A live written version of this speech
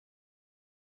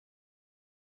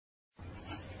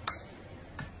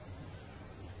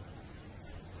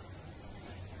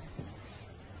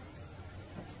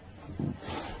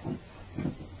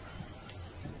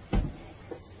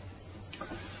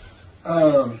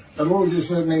The Lord just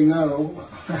let me know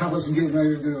I was getting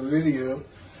ready to do a video.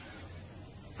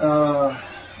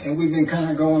 And we've been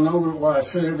kind of going over it while I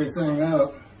set everything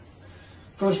up.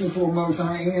 First and foremost,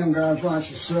 I am God's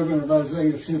righteous servant of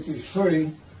Isaiah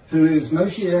 53, who is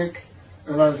Moshiach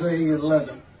of Isaiah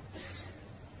 11.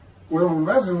 What I'm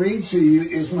about to read to you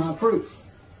is my proof.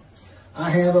 I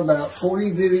have about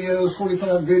 45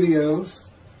 videos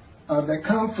that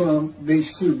come from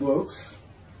these two books.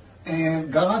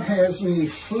 And God has me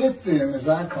flip them, as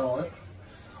I call it,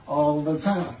 all the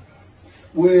time,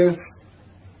 with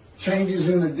changes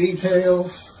in the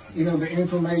details, you know, the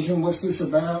information, what's this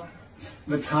about,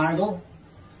 the title,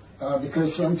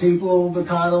 because some people, the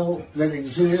title that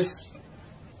exists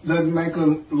doesn't make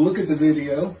them look at the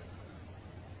video.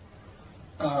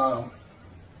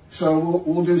 So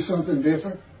we'll do something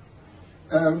different.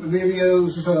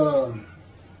 Videos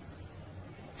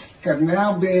have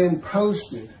now been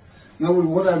posted. In other words,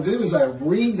 what I do is I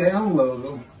re-download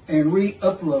them and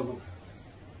re-upload them.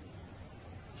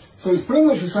 So it's pretty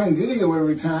much the same video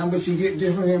every time, but you get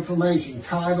different information,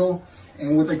 title,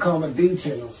 and what they call the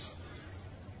details.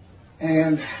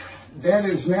 And that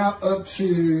is now up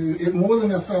to more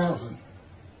than 1,000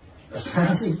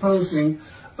 posting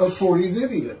of 40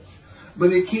 videos.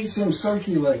 But it keeps them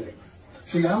circulating.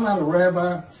 See, I'm not a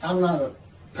rabbi, I'm not a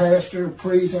pastor,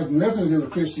 priest, I have nothing to do with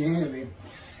Christianity,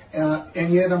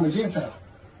 and yet I'm a Gentile.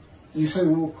 You say,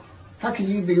 well, how can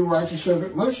you be a righteous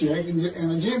servant Moshiach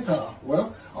and a Gentile?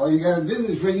 Well, all you got to do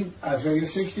is read Isaiah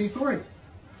 63.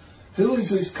 Who is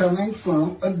this coming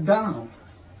from Adam?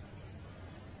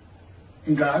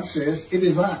 And God says, it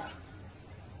is I.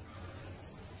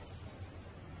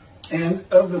 And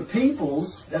of the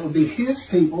peoples, that would be his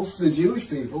peoples, the Jewish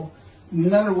people,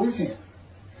 none are with him.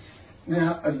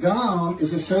 Now, Adam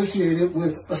is associated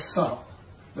with Esau,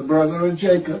 the brother of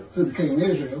Jacob, who became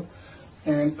Israel.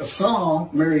 And Esau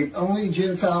married only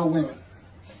Gentile women.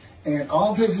 And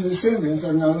all of his descendants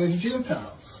are known as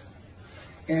Gentiles.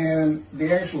 And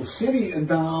the actual city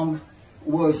Adam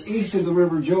was east of the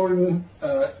river Jordan,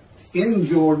 in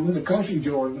Jordan, the country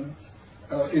Jordan,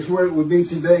 is where it would be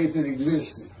today if it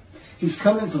existed. He's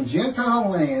coming from Gentile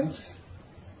lands,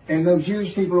 and no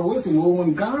Jewish people are with him. Well,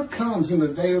 when God comes in the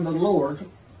day of the Lord,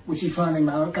 which you find in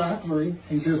Malachi 3,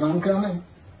 he says, I'm coming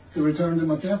to return to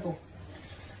my temple.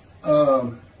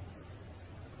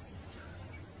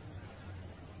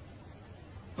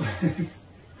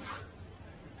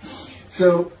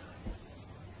 So,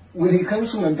 when he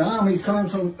comes from Adam, he's coming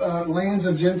from lands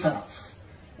of Gentiles.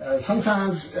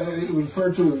 Sometimes it was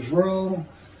referred to as Rome,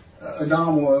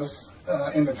 Adam was,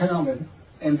 in the Talmud,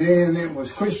 and then it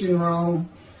was Christian Rome.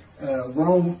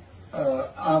 Rome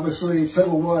obviously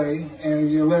fell away,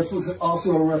 and you're left with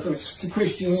also a reference to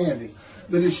Christianity.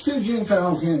 But it's two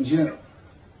Gentiles in general.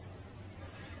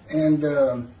 And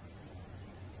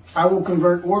I will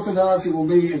convert Orthodox. It will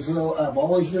be as though I've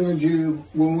always been a Jew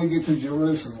when we get to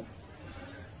Jerusalem.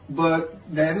 But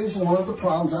that is one of the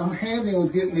problems I'm having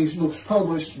with getting these books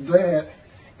published, and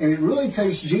it really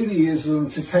takes Judaism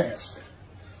to task.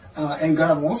 And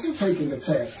God wants to take him to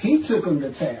task. He took him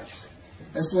to task.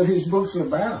 That's what his book's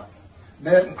about.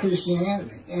 That and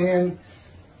Christianity. And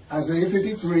Isaiah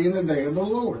 53 in the day of the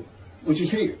Lord, which is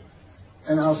here.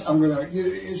 And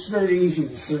it's very easy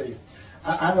to see.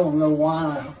 I don't know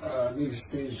why these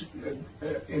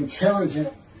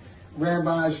intelligent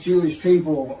rabbis, Jewish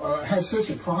people, have such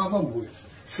a problem with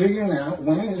figuring out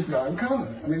when is God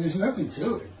coming. I mean, there's nothing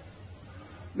to it.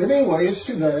 But anyway, it's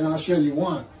today, and I'll show you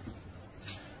why.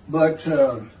 But,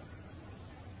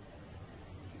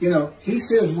 you know, he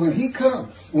says when he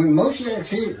comes, when Moshiach's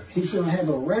here, he's going to have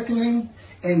a reckoning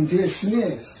and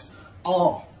dismiss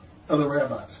all of the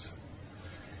rabbis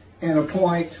and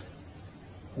appoint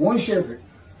one shepherd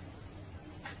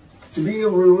to be a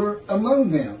ruler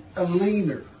among them, a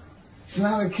leader. It's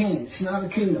not a king, it's not a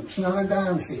kingdom, it's not a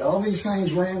dynasty. All these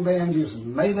things Rambam just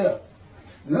made up.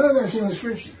 None of that's in the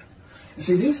scripture. And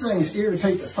see, these things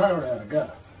irritate the fire out of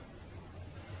God.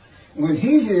 When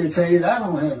he's irritated, I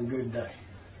don't have a good day.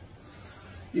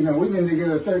 You know, we've been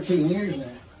together 13 years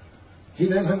now. He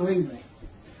doesn't leave me.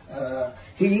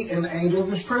 He and the angel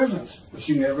of his presence, which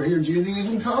you never hear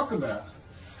Judaism talk about.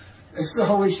 It's the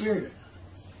Holy Spirit.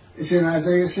 It's in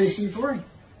Isaiah 63.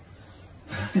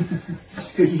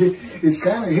 It's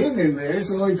kind of hidden in there. It's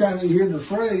the only time you hear the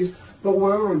phrase. But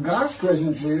wherever God's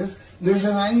presence is, there's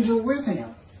an angel with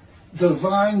him.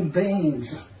 Divine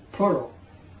beings, plural.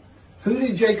 Who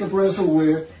did Jacob wrestle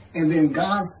with? And then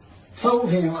God told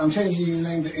him, I'm changing your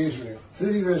name to Israel. Who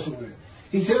did he wrestle with?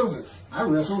 He tells us, I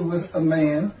wrestled with a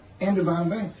man and divine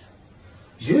beings.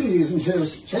 Judaism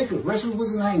says Jacob wrestled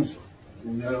with an angel.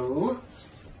 No.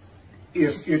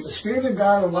 if the Spirit of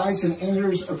God alights and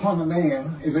enters upon a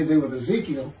man, as they do with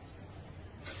Ezekiel,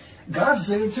 God's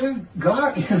there too.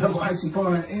 God alights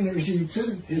upon and enters you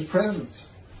too, His presence.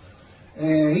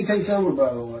 And He takes over,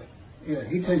 by the way. Yeah,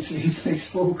 He takes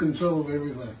full control of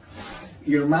everything.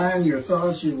 Your mind, your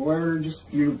thoughts, your words,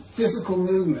 your physical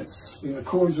movements in the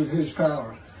cords of His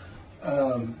power.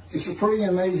 It's a pretty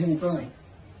amazing thing.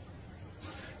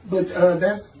 But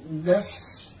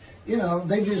that's, you know,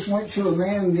 they just went to a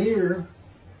man near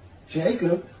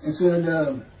Jacob and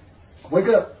said, wake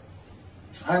up.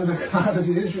 I'm the God of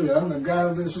Israel. I'm the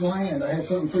God of this land. I have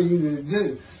something for you to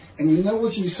do. And you know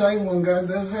what you say when God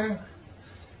does that?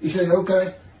 You say,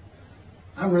 okay,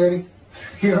 I'm ready.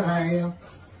 Here I am.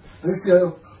 Let's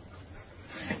go.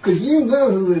 Because you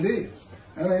know who it is.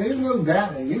 I mean, there's no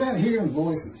doubting. You're not hearing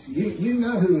voices. You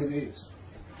know who it is.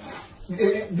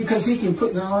 Because He can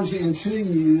put knowledge into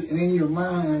you and in your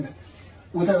mind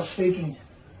without speaking.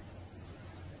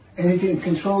 And He can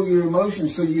control your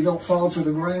emotions so you don't fall to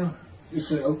the ground. You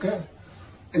say, okay.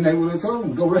 And they would have told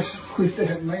him, go wrestle with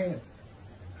that man.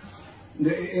 And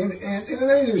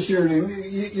they assured him,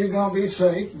 you're going to be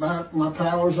safe. My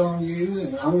power's on you,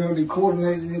 and I'm going to be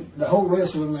coordinating the whole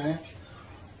wrestling match.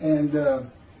 And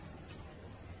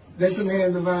that's a man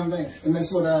of divine things. And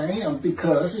that's what I am,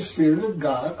 because the Spirit of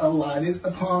God alighted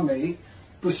upon me,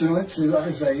 pursuant to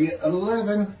Isaiah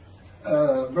 11,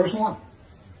 verse 1.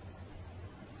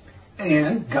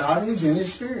 And God is in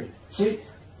His Spirit. See,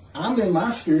 I'm in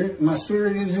my spirit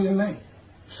is in me.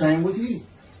 Same with you.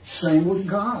 Same with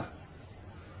God.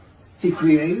 He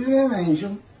created an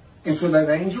angel, and for that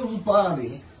angel's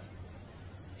body,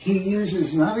 He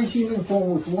uses not a human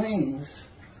form with wings,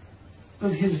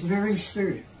 but His very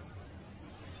spirit.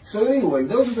 So anyway,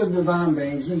 those are the divine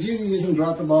beings, and Judaism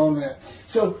dropped the ball on that.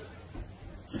 So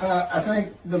I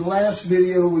think the last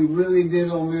video we really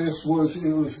did on this was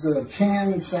the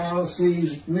 10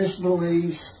 fallacies,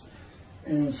 misbeliefs,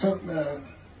 and some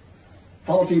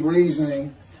faulty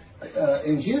reasoning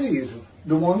in Judaism,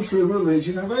 the one true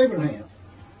religion of Abraham.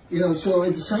 You know, so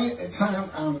at the same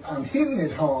time I'm hitting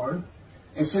it hard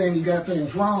and saying you got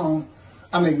things wrong.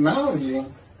 I'm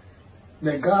acknowledging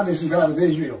that God is the God of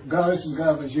Israel. God is the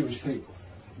God of the Jewish people.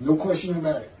 No question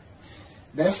about it.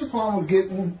 That's the problem with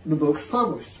getting the books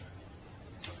published.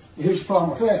 Here's the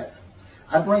problem with that.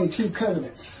 I bring two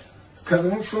covenants.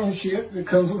 Covenant friendship that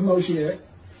comes with Moshiach.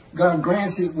 God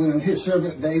grants it when His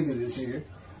servant David is here.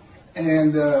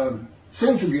 And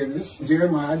sin forgiveness,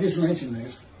 Jeremiah, I just mentioned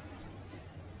this.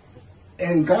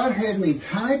 And God had me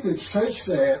type it such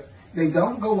that they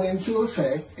don't go into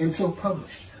effect until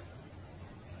published.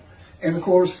 And of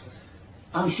course,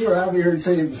 I'm sure I've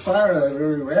irritated the fire out of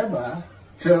every rabbi,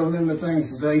 telling them the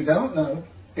things that they don't know,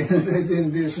 and they've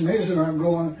been dismissed and aren't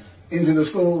going into the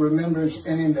scroll of remembrance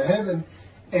and into heaven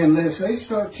unless they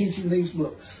start teaching these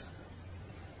books.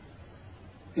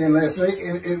 Unless they,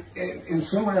 and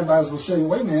some rabbis will say,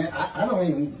 wait a minute, I don't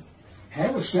even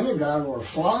have a synagogue or a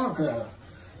flock.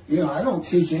 You know, I don't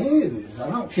teach any of this. I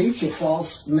don't teach a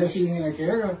false messianic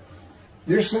era.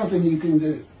 There's something you can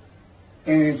do.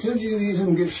 And until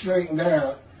Judaism gets straightened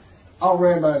out, all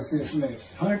rabbis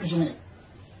dismissed, 100%.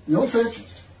 No exceptions.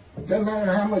 Doesn't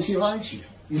matter how much he likes you.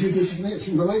 You dismiss.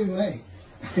 Believe me.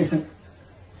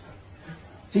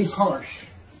 He's harsh.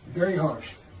 Very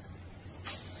harsh.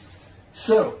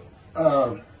 So,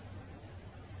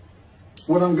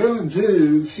 what I'm going to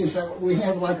do, since we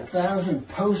have like 1,000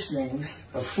 postings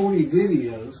of 40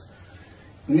 videos,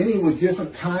 many with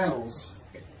different titles,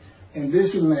 and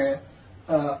this and that,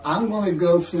 I'm going to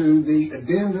go through the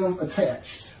addendum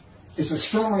attached. It's a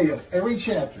summary of every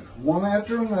chapter, one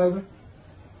after another,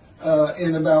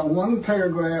 in about one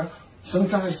paragraph,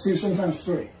 sometimes two, sometimes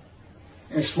three.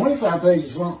 And it's 25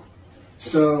 pages long.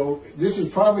 So this is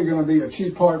probably going to be a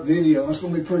two-part video. It's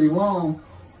going to be pretty long,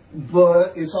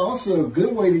 but it's also a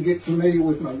good way to get familiar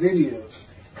with my videos.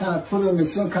 Kind of put them in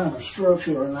some kind of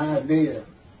structure or an idea.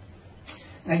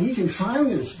 Now you can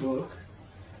find this book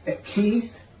at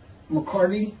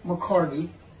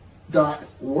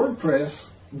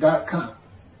keithmccarty.wordpress.com.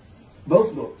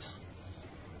 Both books.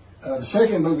 The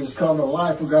second book is called The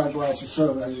Life of God's Righteous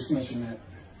Servant. I just mentioned that.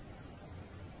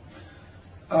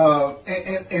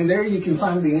 And there you can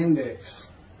find the index.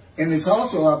 And it's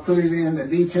also, I put it in the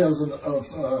details of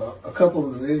a couple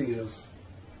of the videos.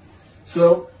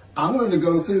 So I'm going to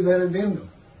go through that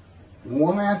addendum,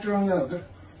 one after another,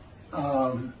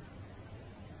 to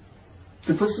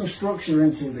put some structure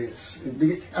into this.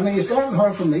 I mean, it's gotten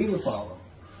hard for me to follow.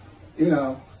 You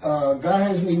know, God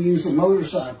has me use a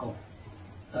motorcycle,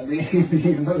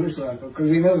 the motorcycle, because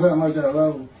He knows how much I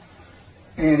love Him.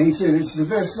 And he said, it's the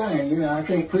best thing. You know, I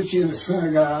can't put you in a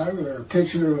synagogue or a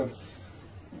picture of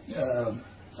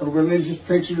a religious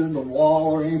picture of the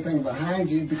wall or anything behind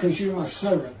you because you're my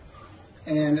servant.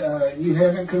 And you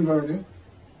haven't converted.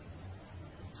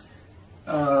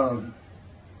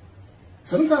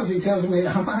 Sometimes he tells me,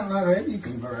 I might not have you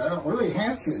convert. I don't really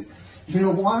have to. You know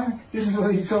why? This is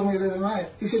what he told me the other night.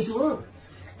 He says, look,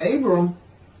 Abram,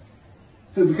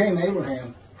 who became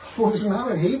Abraham, was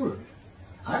not a Hebrew.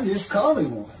 I just called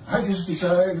him one. I just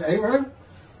decided, Abraham,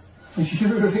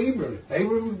 you're a Hebrew.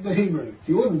 Abram the Hebrew.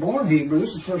 He wasn't born Hebrew.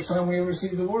 It's the first time we ever see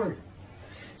the word.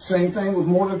 Same thing with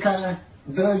Mordecai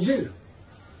the Jew.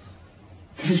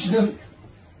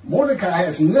 Mordecai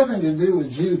has nothing to do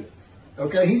with Judah.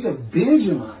 Okay, he's a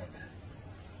Benjamite.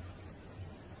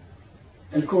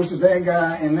 And of course, the bad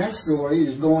guy in that story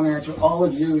is going after all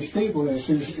the Jewish people. And it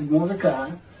says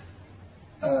Mordecai,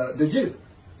 the Jew,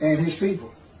 and his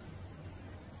people.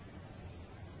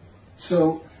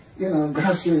 So, you know,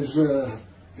 God says, you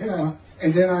know,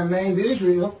 and then I named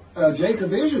Israel,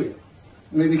 Jacob Israel.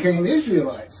 And they became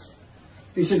Israelites.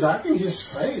 He said, I can just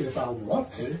say it if I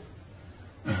want to.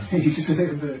 He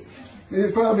said, but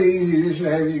it's probably easier just to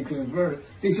have you convert.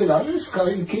 He said, I'll just call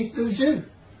you keep the Jew.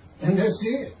 And that's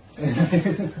it.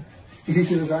 He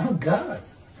says, I'm God.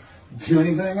 Do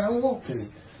anything I want to.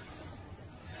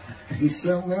 He's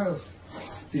something else.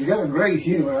 He's got a great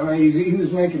humor. I mean, he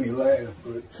was making me laugh.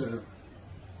 But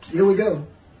here we go.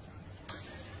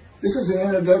 This is an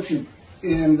introduction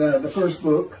in the first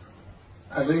book,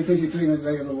 Isaiah 53 and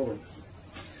the Day of the Lord.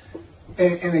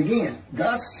 And again,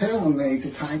 God's telling me to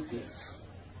type this.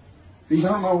 These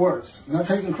aren't my words. I'm not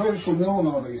taking credit for knowing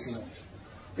all these things.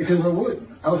 Because I wouldn't.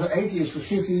 I was an atheist for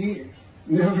 50 years.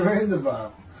 Never read the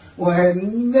Bible. Well, it had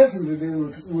nothing to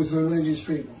do with religious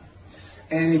people.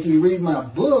 And if you read my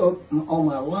book on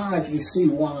my life, you see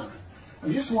why.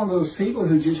 I'm just one of those people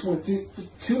who just went through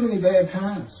too many bad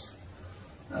times.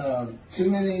 Too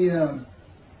many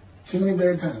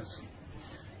bad times.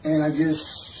 And I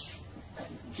just,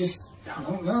 I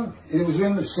don't know. It was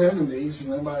in the 70s,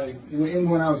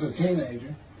 when I was a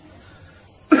teenager.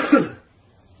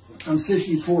 I'm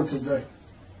 64 today.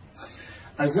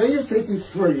 Isaiah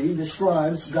 53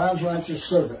 describes God's righteous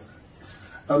servant,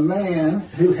 a man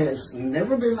who has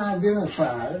never been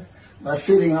identified by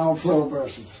fitting all 12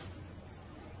 verses.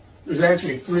 There's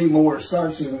actually 3 more. It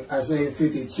starts in Isaiah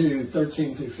 52,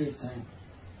 13 through 15.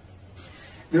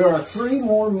 There are 3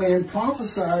 more men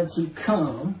prophesied to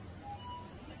come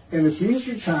in the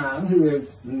future time who have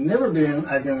never been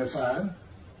identified.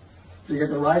 So you get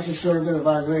the righteous servant of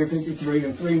Isaiah 53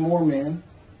 and 3 more men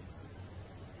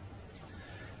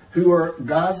who are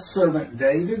God's servant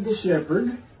David the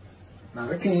shepherd,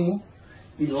 not a king,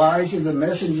 Elijah the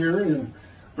messenger and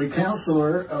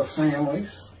recounselor of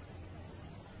families,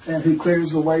 and who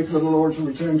clears the way for the Lord to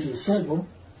return to his temple,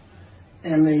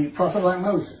 and the prophet like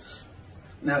Moses.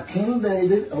 Now King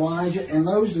David, Elijah, and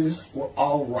Moses were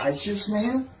all righteous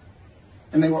men,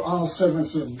 and they were all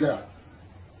servants of God.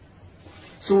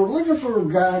 So we're looking for a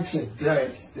God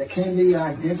today that can be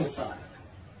identified.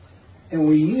 And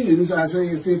we use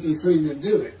Isaiah 53 to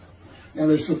do it. Now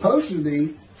there's supposed to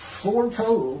be 4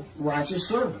 total righteous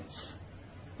servants.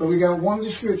 But we got 1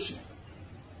 description.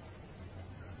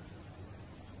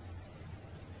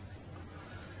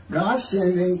 God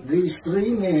sending these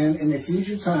 3 men in the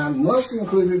future time must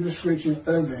include a description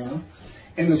of them.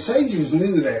 And the sages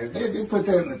knew that. They put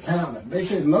that in the Talmud. They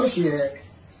said Moshiach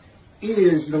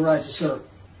is the righteous servant.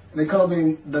 They called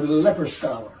him the leper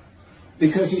scholar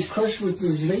because he's crushed with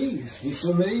disease. He's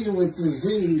familiar with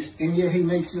disease, and yet he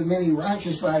makes the many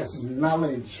righteous by his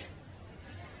knowledge.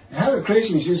 How the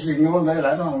Christians just ignore that,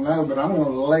 I don't know, but I'm going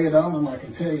to lay it on them, I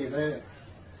can tell you that.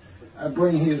 I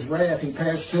bring his wrath. He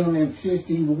passed to him in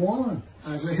 51,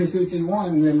 Isaiah 51,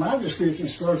 and then my description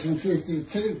starts in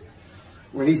 52,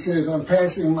 where he says, I'm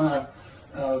passing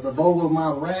the bowl of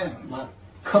my wrath, my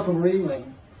cup of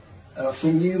reeling,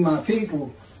 from you, my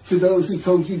people, to those who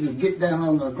told you to get down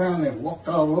on the ground and walked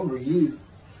all over you.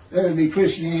 That would be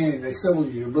Christianity. They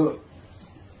sold you a book.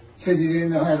 Said you didn't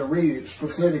know how to read it. It's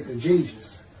prophetic to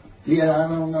Jesus. Yeah, I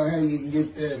don't know how you can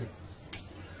get there.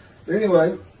 But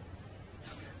anyway,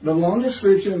 the long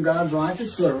description of God's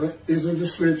righteous servant is a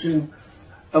description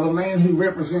of a man who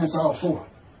represents all 4.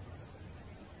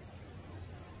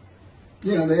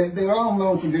 You know, they're all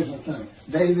known for different things.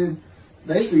 David,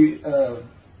 basically,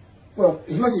 well,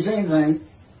 as much as anything,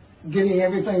 getting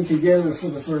everything together for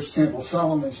the first temple,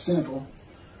 Solomon's temple,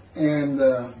 and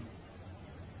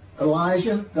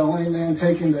Elijah, the only man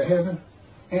taken to heaven,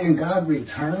 and God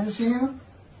returns him?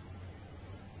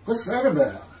 What's that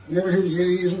about? You ever hear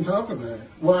Judaism talk about it?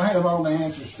 Well, I have all the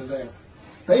answers to that.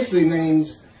 basically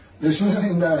means there's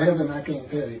nothing about heaven I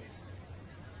can't tell you.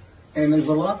 And there's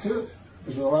a lot to it.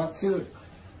 There's a lot to it.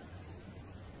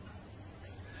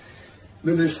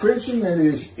 The description that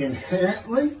is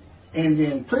inherently and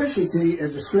the implicitly a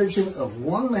description of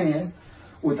one man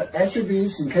with the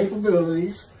attributes and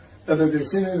capabilities of the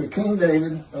descendant of King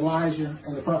David, Elijah,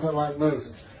 and the prophet like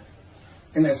Moses.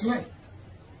 And that's me.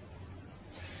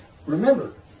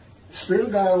 Remember, the Spirit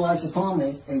of God lies upon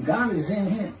me, and God is in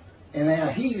him. And now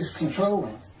he is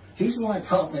controlling. He's the one that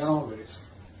taught me all this.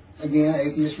 Again,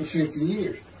 atheist for 50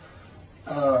 years.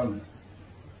 No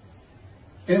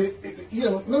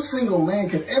single man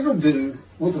could ever do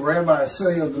what the rabbis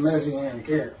say of the Messianic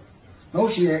era.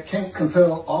 Moshiach can't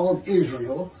compel all of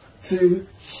Israel to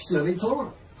study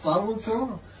Torah, follow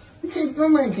Torah. No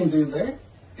man can do that.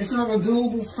 It's not a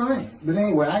doable thing. But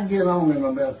anyway, I get on him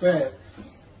about that.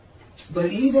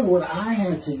 But even what I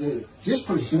had to do, just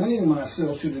presenting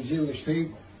myself to the Jewish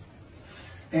people,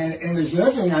 and there's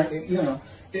nothing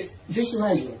just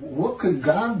imagine, what could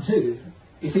God do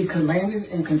if he commanded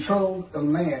and controlled a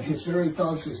man, his very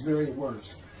thoughts, his very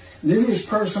words, knew his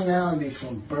personality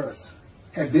from birth,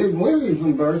 had been with him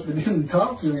from birth, but didn't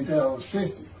talk to me until I was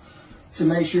 50, to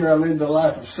make sure I lived a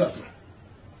life of suffering,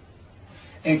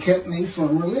 and kept me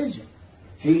from religion.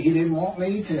 He didn't want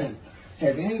me to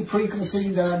have any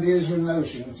preconceived ideas or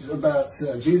notions about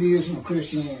Judaism or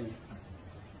Christianity.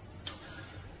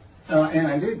 And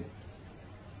I didn't.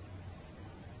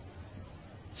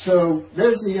 So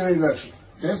there's the introduction.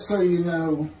 Just so you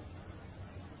know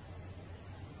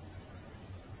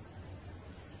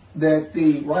that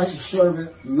the righteous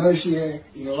servant, Moshiach,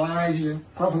 Elijah,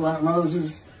 prophet like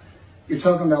Moses, you're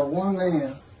talking about one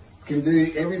man can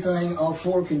do everything all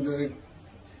four can do,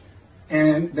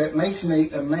 and that makes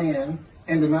me a man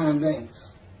and divine beings.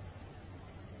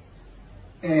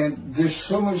 And there's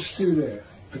so much to that,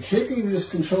 particularly this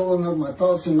controlling of my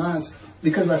thoughts and minds,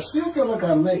 because I still feel like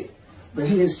I'm me, but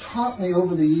he has taught me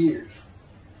over the years,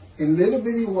 in little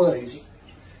bitty ways,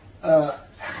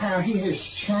 how he has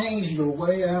changed the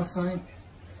way I think,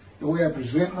 the way I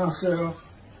present myself.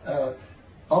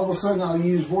 All of a sudden I'll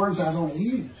use words I don't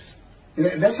use.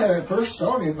 And that's how it first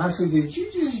started. And I said, "Did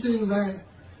you just do that?"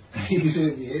 He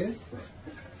said, "Yeah."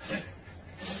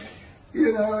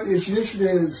 It's just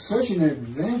been such an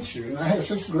adventure. And I have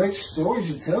such great stories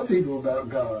to tell people about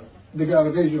God, the God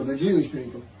of Israel, the Jewish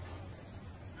people.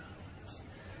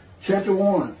 Chapter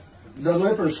 1, the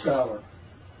leper scholar.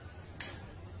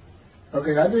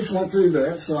 Okay, I just went through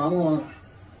that, so I'm going to...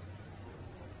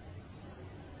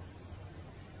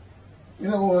 You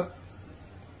know what?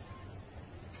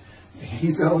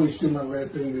 He's always to my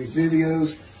left in these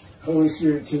videos. Holy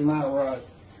Spirit to my right.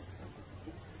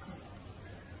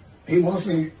 He wants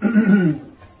me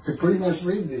to pretty much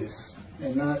read this.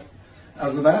 And not... I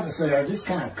was about to say, I just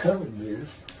kind of covered this.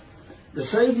 The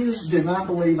sages did not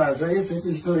believe Isaiah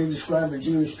 53 described the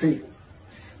Jewish people.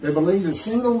 They believed a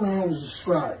single man was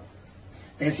described,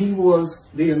 and he was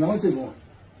the anointed one.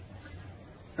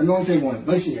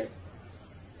 Moshiach.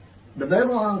 The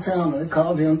Babylon Talmud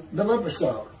called him the leper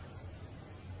scholar.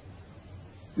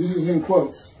 This is in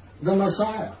quotes. The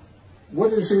Messiah.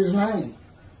 What is his name?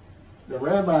 The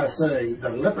rabbis say, the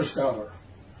leper scholar.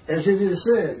 As it is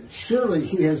said, surely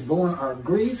he has borne our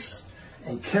griefs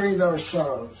and carried our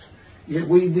sorrows. Yet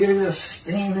we did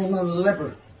esteem him a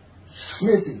leper,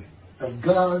 smitten of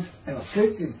God and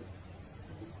afflicted.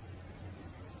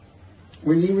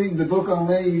 When you read the book on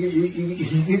me,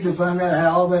 you get to find out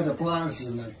how all that applies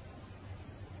to me.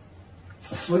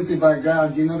 Afflicted by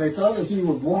God. They thought if you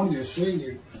were born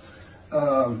disfigured,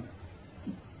 God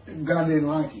didn't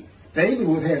like you. David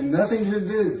would have nothing to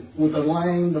do with the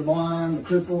lame, the blind, the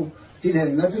crippled. He'd have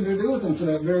nothing to do with them for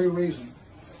that very reason.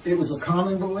 It was a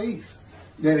common belief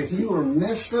that if you were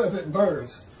messed up at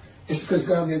birth, it's because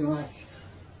God didn't like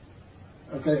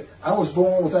you. Okay? I was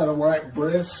born without a right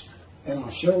breast, and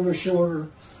my shoulder shorter,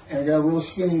 and I got a real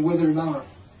skinny, withered arm.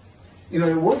 It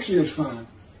works just fine.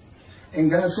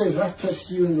 And God says, I touched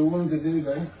you in the womb to do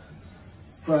that.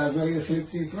 For Isaiah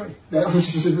 53. That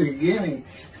was the beginning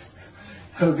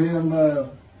of him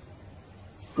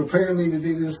preparing me to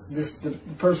be the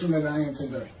person that I am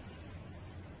today.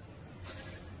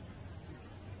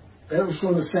 That was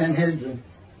from the Sanhedrin.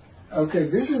 Okay,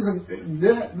 this is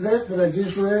that I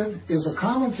just read is a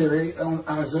commentary on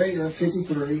Isaiah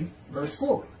 53, verse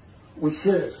 4, which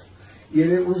says, "Yet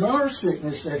it was our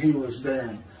sickness that he was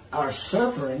bearing, our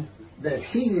suffering that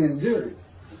he endured.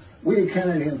 We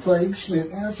counted him plagued,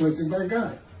 smitten, and afflicted by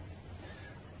God."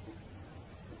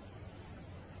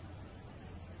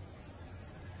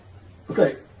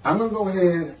 Okay, I'm going to go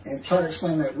ahead and try to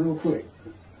explain that real quick.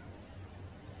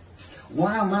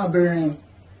 Why am I bearing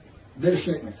their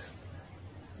sickness?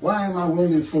 Why am I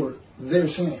wounded for their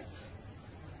sins?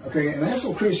 Okay, and that's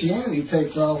what Christianity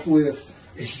takes off with.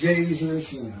 It's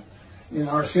Jesus, and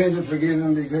our sins are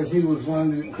forgiven because he was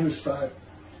wounded and crucified.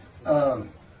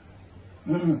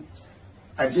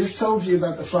 I just told you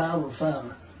about the fire of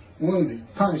refinement,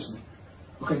 wounded, punishment.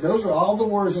 Okay, those are all the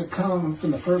words that come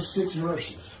from the first 6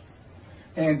 verses.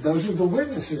 And those are the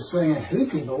witnesses saying, who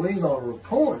can believe our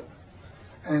report?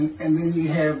 And then you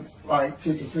have like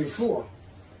 53:4.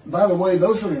 By the way,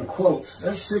 those are in quotes.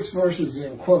 That's 6 verses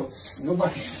in quotes.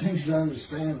 Nobody seems to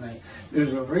understand that.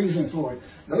 There's a reason for it.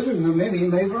 Those are the men he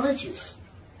made righteous.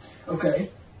 Okay?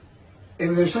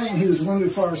 And they're saying he was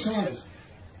wounded for our sins.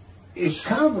 It's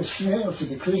kind of a snare for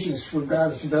the Christians for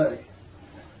God today.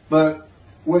 But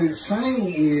what it's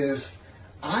saying is,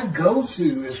 I go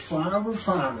through this fire of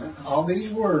refinement, all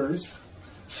these words,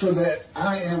 so that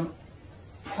I am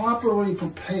properly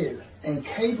prepared and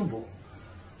capable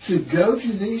to go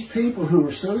to these people who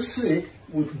are so sick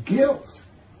with guilt,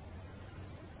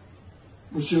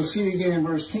 which you'll see again in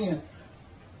verse 10,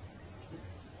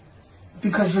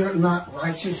 because they're not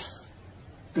righteous,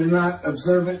 they're not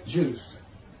observant Jews,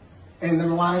 and their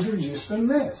lives are just a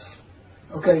mess.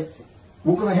 Okay,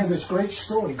 we're going to have this great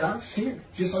story. God's here,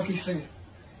 just like he said,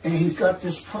 and he's got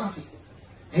this prophet.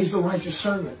 He's the righteous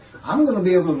servant. I'm going to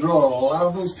be able to draw a lot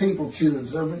of those people to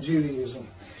observant Judaism,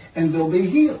 and they'll be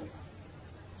healed.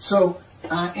 So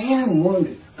I am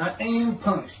wounded, I am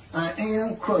punished, I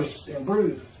am crushed and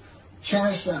bruised,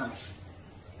 chastised.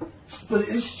 But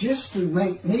it's just to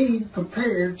make me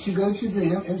prepared to go to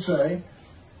them and say,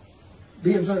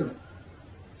 be observant.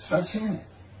 Stop sinning.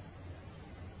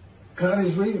 God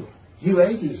is real. You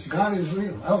atheists, God is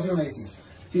real. I was an atheist.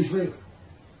 He's real.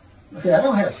 Okay, I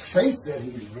don't have faith that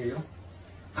he's real.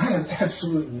 I have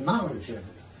absolute knowledge of it.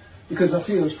 Because I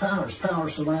feel his power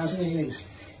surrounds me,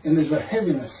 and there's a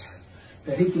heaviness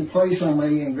that he can place on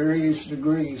me in various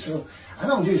degrees. So I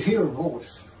don't just hear a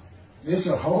voice. There's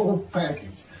a whole package.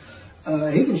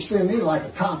 He can spin me like a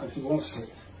top if he wants to.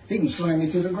 He can slam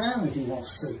me to the ground if he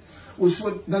wants to. Which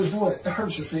does what? It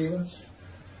hurts your feelings.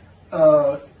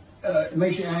 It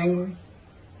makes you angry.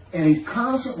 And he's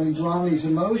constantly drawing these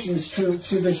emotions to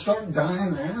they start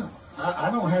dying out. I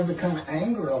don't have the kind of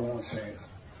anger I once had.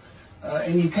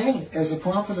 And you can't. As a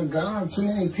prophet of God, too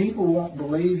many people won't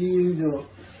believe you.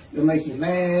 They'll make you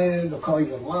mad. They'll call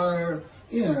you a liar.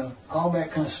 All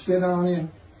that kind of spit on you.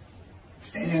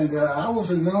 And I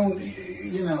was a known,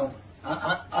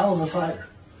 I was a fighter.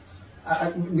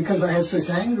 Because I had such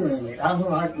anger in me. I'm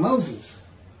like Moses.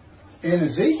 And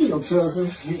Ezekiel tells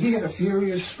us he had a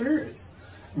furious spirit.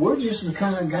 We're just the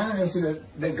kind of guys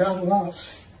that God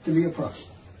wants to be a prophet.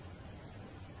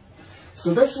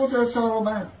 So that's what that's all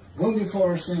about. Wounded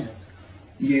for our sin.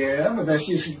 Yeah, but that's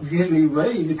just getting me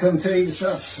ready to come tell you to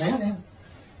stop sinning.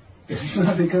 It's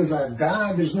not because I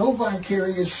died. There's no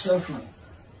vicarious suffering.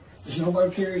 There's no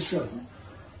vicarious suffering.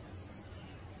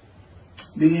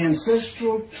 The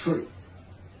ancestral tree.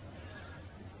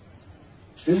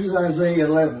 This is Isaiah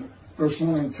 11, verse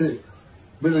 1 and 2.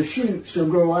 But a shoot shall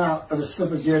grow out of the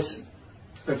stump of Jesse.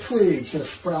 A twig shall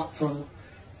sprout from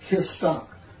his stalk.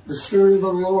 The Spirit of the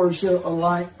Lord shall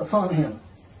alight upon him.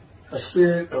 A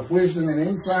spirit of wisdom and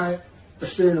insight, a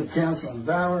spirit of counsel and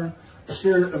valor, a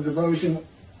spirit of devotion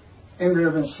and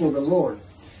reverence for the Lord.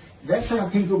 That's how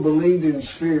people believed in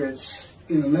spirits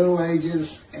in the Middle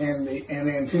Ages and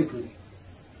antiquity.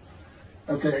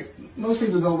 Okay, most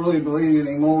people don't really believe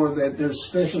anymore that there's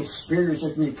special spirits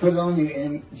that can be put on you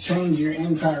and change your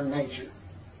entire nature.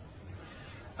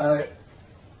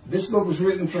 This book was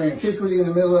written for antiquity in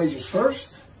the Middle Ages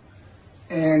first,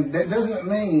 and that doesn't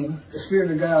mean the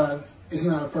Spirit of God is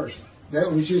not a person.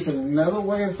 That was just another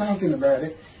way of thinking about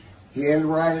it. He had to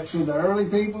write it for the early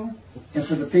people and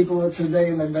for the people of today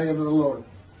in the day of the Lord.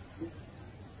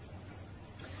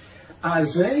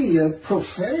 Isaiah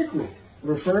prophetically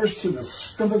refers to the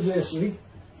stump of Jesse.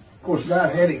 Of course,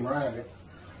 God had him write it.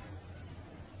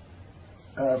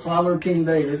 Father of King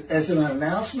David, as an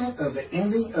announcement of the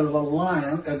ending of the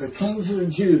line of the kings of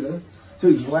Judah,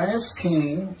 whose last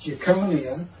king,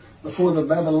 Jeconiah, before the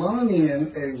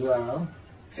Babylonian exile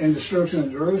and destruction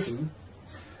of Jerusalem,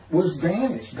 was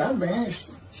banished. God banished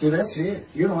them. So that's it.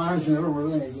 Your line's never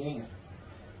ruling again.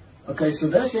 Okay, so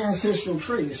that's the ancestral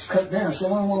tree. It's cut down. It's the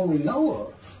only one we know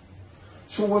of.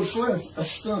 So what's left? A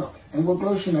stump. And what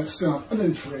grows from that stump? A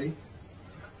new tree.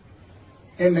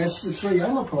 And that's the tree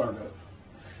I'm a part of.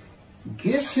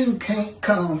 Guess who can't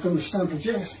come from the stump of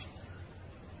Jesse?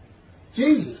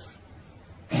 Jesus.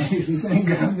 And if you think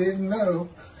God didn't know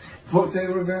what they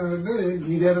were going to do,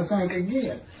 you got to think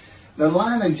again. The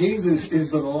line of Jesus is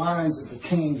the lines of the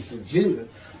kings of Judah.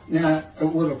 Now,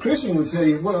 what a Christian would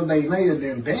say, well, they may have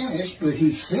been banished, but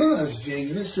he sent us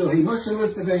Jesus, so he must have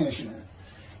left the banishment.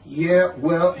 Yeah,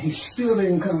 well, he still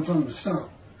didn't come from the stump.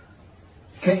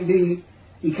 He can't be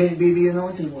the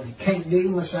anointed one. He can't be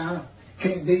Messiah.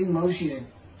 Can't be Moshiach.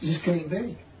 He just can't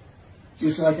be.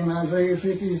 Just like in Isaiah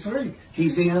 53,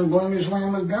 he's the unblemished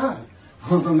Lamb of God.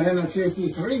 From the man of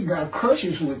 53, God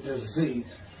crushes with disease.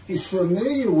 He's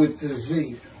familiar with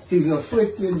disease. He's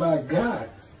afflicted by God.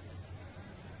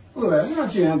 Well, that's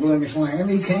not the unblemished Lamb.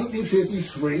 He can't be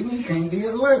 53. He can't be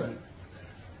 11.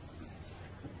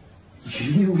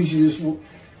 You just...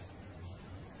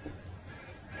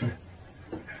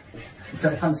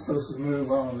 I'm supposed to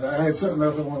move on. I had something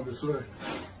else I wanted to say.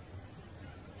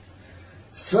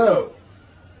 So,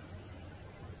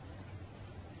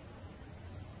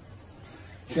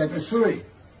 chapter 3.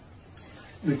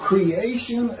 The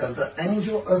creation of the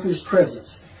angel of his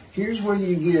presence. Here's where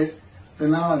you get the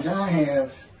knowledge I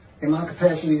have in my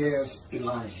capacity as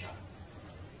Elijah.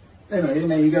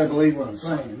 You got to believe what I'm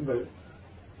saying, but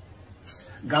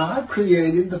God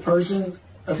created the person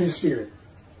of his spirit,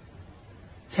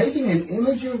 taking an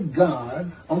image of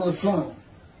God on the throne,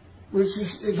 which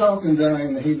is often done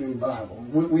in the Hebrew Bible.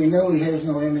 We know he has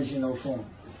no image and no form.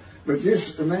 But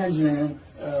just imagine,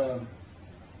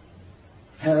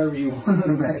 however you want to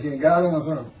imagine, God on the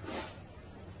throne.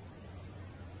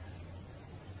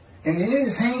 And in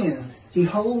his hand, he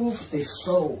holds a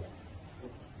soul.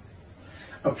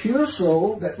 A pure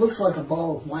soul that looks like a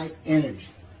ball of white energy.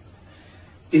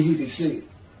 If you can see it.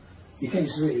 You can't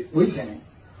see it. We can.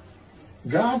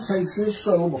 God takes his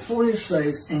soul before his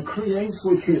face and creates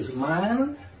with his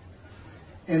mind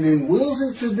and then wills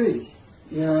it to be.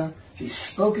 He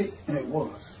spoke it and it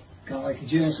was. Kind of like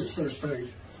Genesis first page.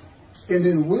 And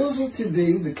then wills it to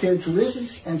be the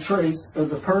characteristics and traits of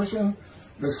the person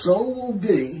the soul will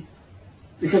be,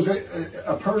 because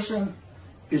a person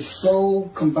is soul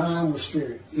combined with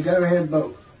spirit. You got to have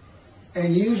both.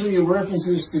 And usually your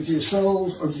references to your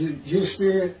souls or your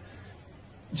spirit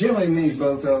generally means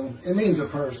both of them. It means a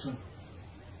person.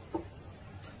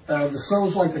 The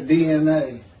soul's like the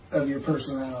DNA of your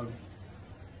personality.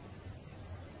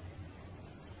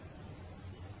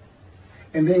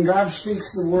 And then God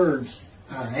speaks the words,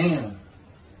 I am.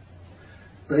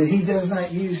 But he does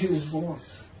not use his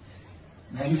voice.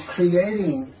 Now he's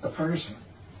creating a person.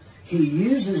 He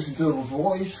uses the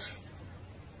voice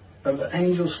of the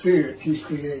angel spirit he's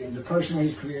creating, the person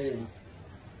he's creating.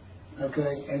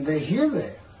 Okay? And they hear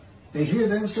that. They hear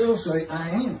themselves say, I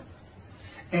am.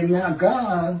 And now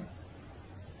God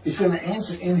is going to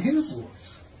answer in his voice.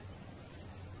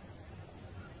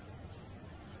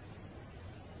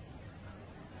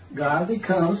 God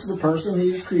becomes the person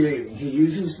he is creating. He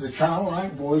uses the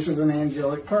childlike voice of an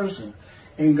angelic person.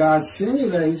 And God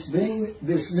simulates being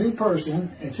this new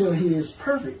person until he is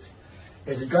perfect,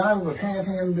 as God would have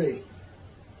him be.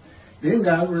 Then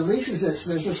God releases that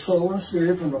special soul and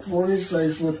spirit from before his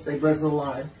face with a breath of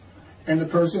life, and the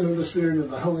person of the spirit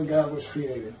of the Holy God was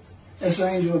created. That's the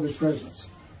angel of his presence,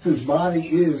 whose body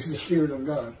is the Spirit of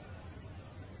God.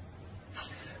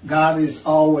 God is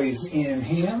always in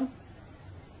him.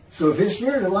 So if his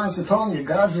spirit alights upon you,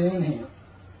 God's in him.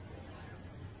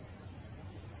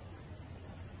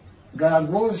 God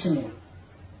was him.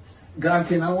 God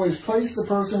can always place the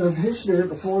person of his spirit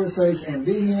before his face and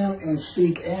be him and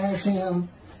speak as him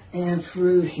and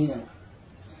through him.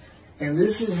 And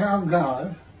this is how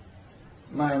God,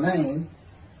 my name,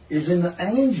 is in the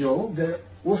angel that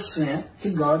was sent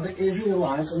to guard the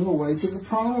Israelites on the way to the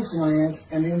promised land,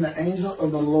 and in the angel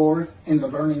of the Lord in the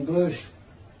burning bush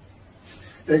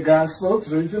that God spoke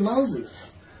through to Moses.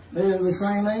 They are the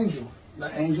same angel,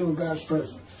 the angel of God's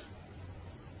presence.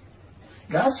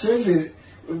 God said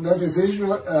that this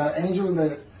angel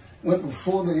that went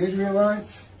before the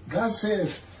Israelites, God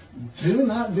says, do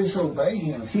not disobey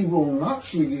him. He will not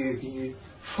forgive you,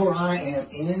 for I am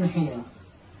in him.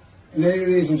 And there it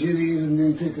is in Judaism,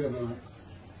 didn't pick up on it.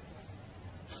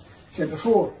 Chapter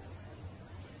 4.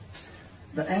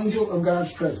 The angel of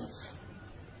God's presence.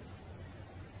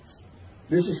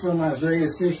 This is from Isaiah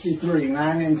 63,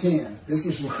 9 and 10. This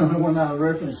is one I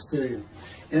referenced to you.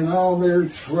 In all their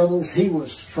troubles, he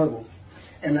was troubled,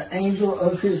 and the angel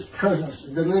of his presence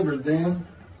delivered them.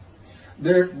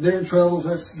 Their troubles,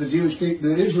 that's the Jewish people,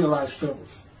 the Israelites' troubles.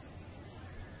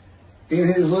 In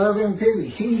his love and pity,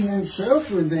 he himself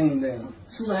redeemed them.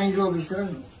 This is the angel of his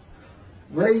presence.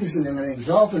 Raised them and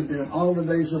exalted them all the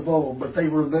days of old, but they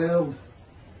rebelled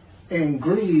and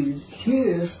grieved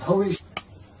his holy Spirit.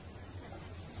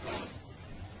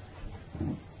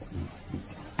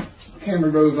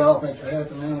 Camera goes off after half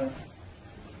an hour.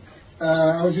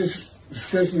 I was just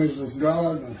discussing this with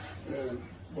God, and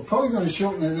we're probably going to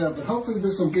shorten it up, but hopefully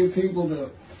this will give people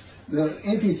the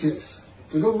impetus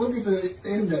to go look at the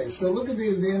index, go look at the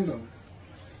addendum,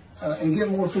 and get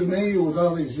more familiar with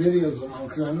all these videos I'm on,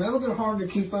 because I know they're hard to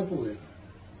keep up with.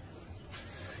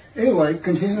 Anyway,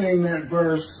 continuing that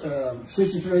verse,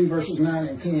 63 verses 9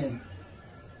 and 10.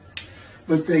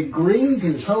 But they grieved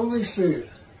his Holy Spirit.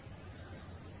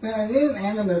 Now, an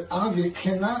inanimate object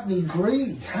cannot be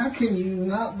grieved. How can you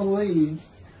not believe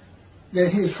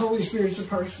that his Holy Spirit's a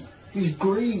person? He's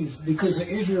grieved because the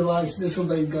Israelites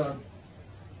disobeyed God.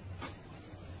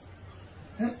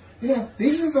 Yeah,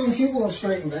 these are things he wants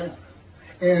straightened out.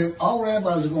 And all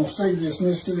rabbis are going to stay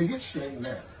dismissed till they get straightened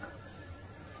out.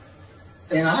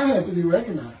 And I have to be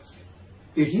recognized.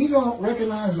 If you don't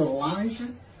recognize Elijah,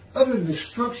 utter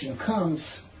destruction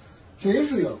comes to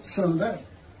Israel someday.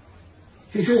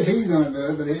 He says he's going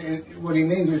to do it, but what he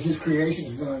means is his creation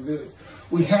is going to do it.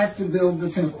 We have to build the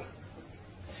temple.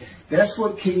 That's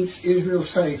what keeps Israel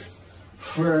safe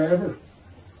forever.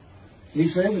 He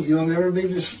says if you'll never be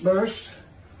dispersed,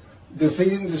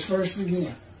 defeated and dispersed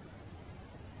again.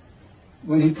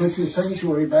 When he puts his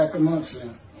sanctuary back amongst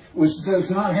them. Which does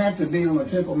not have to be on the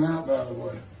Temple Mount, by the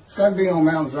way. It's got to be on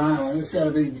Mount Zion. It's got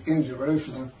to be in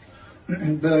Jerusalem.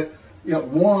 But, you know,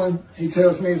 one, he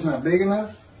tells me it's not big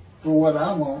enough for what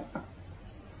I want.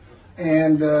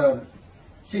 And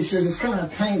he says it's kind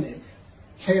of tainted.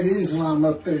 Had Islam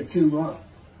up there too long.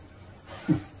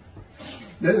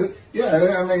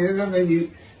 Yeah, I mean, it doesn't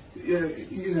mean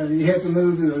you know, you have to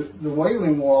move the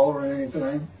Wailing Wall or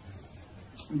anything.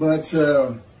 But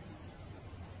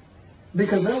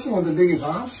because that's one of the biggest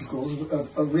obstacles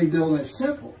of rebuilding this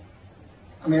temple.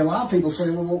 I mean, a lot of people say,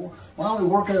 well, why don't we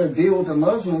work out a deal with the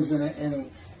Muslims and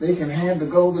they can have the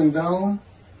Golden Dome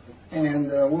and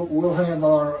we'll have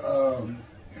our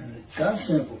God's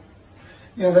temple.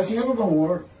 You know, that's never going to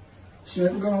work. It's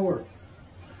never going to work.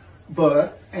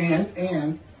 But,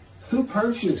 and who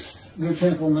purchased the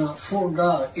Temple Mount for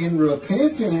God in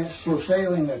repentance for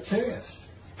failing a test?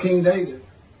 King David.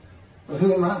 But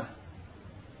who am I?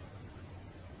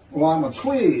 Well, I'm a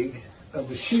twig of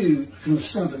the shoot from the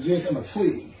stump of Jesse. I'm a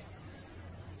twig.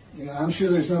 You know, I'm sure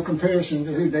there's no comparison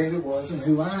to who David was and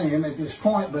who I am at this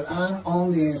point, but I'm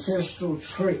on the ancestral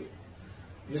tree.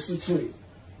 Just a twig.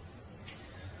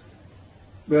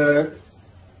 But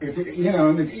if you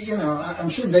know, I'm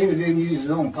sure David didn't use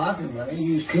his own pocket money. He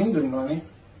used kingdom money.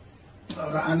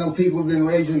 I know people have been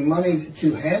raising money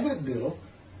to have it built.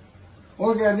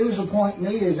 All I got to do is appoint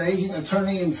me as agent,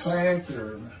 attorney in fact,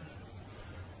 or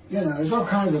you know, there's all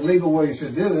kinds of legal ways to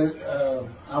do it.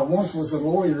 I once was a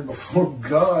lawyer before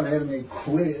God had me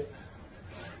quit.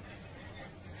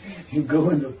 You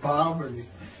go into poverty.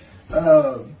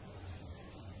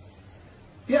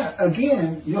 Yeah,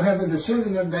 again, you'll have a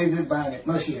descendant of David buying it,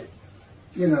 Moshiach.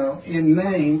 You know, in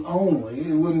name only.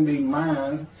 It wouldn't be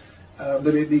mine, but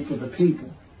it'd be for the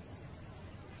people.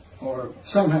 Or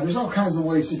somehow, there's all kinds of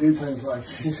ways to do things like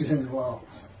this in the law.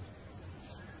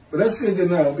 But that's good to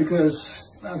know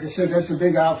because, like I said, that's a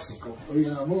big obstacle. You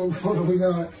know, what are we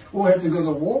going to, we'll have to go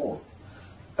to war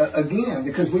again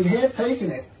because we had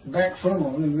taken it back from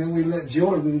them and then we let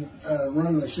Jordan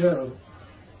run the show.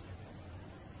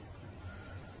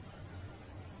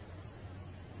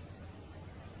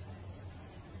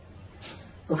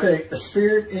 Okay, a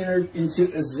spirit entered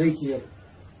into Ezekiel.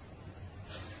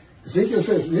 Ezekiel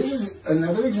says this is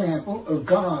another example of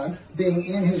God being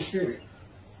in his spirit.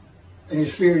 And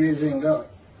his spirit is in God.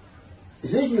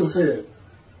 Ezekiel said,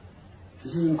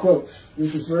 this is in quotes,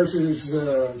 this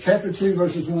is chapter 2,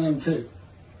 verses 1 and 2.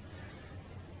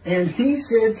 And he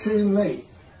said to me,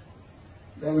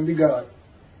 that would be God,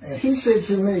 and he said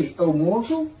to me, O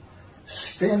mortal,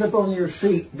 stand up on your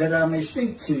feet that I may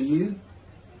speak to you.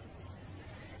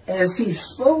 As he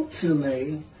spoke to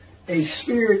me, a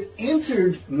spirit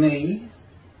entered me,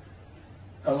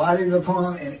 alighted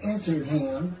upon and entered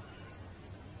him,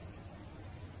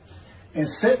 and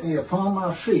set me upon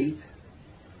my feet,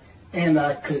 and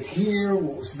I could hear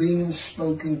what was being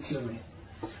spoken to me.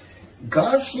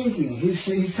 God's speaking. He's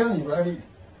telling you right here.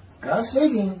 God's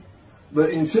speaking, but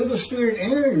until the Spirit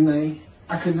entered me,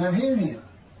 I could not hear him.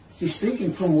 He's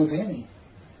speaking from within him.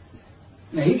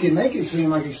 Now, he can make it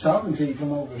seem like he's talking to you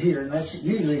from over here, and that's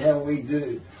usually how we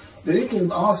do. But it can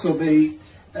also be,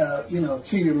 to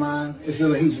your mind as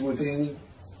though he's within you.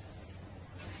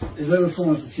 There's other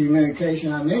forms of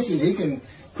communication. I mentioned he can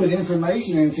put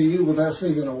information into you without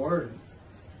speaking a word.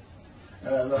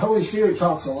 The Holy Spirit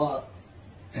talks a lot.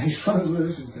 He's fun to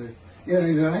listen to. Yeah,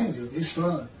 he's an angel. He's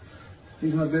fun.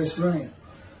 He's my best friend.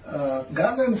 God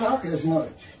doesn't talk as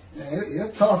much.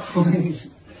 He'll talk when he's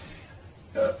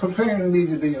preparing me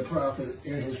to be a prophet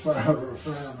in his fire of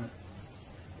refinement.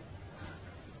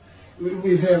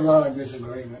 We've had a lot of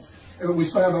disagreements.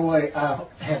 Which, by the way, I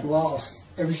have lost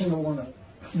every single one of them.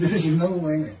 There's no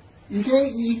limit. You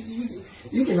can't,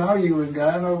 you can argue with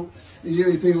God. I know the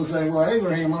Jewish people say, well,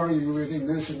 Abraham argued with him,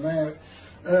 this and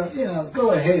that.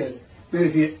 Go ahead. But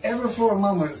if you ever for a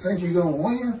moment think you're going to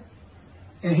win,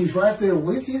 and he's right there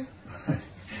with you,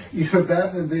 you're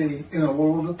about to be in a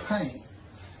world of pain.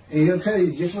 And he'll tell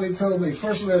you just what he told me.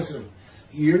 First lesson,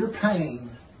 your pain,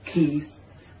 Keith,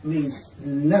 means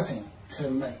nothing to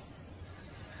me.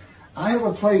 I have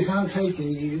a place I'm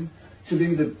taking you to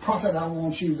be the prophet I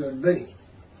want you to be.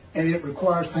 And it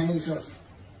requires pain and suffering.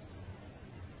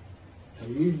 So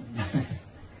you,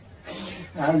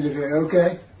 I'm just saying,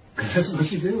 okay. Because that's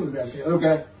what you do with that. Say,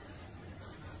 okay.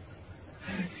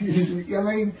 I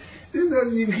mean, there's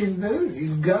nothing you can do.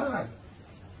 He's God.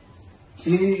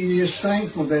 You're just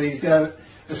thankful that he's got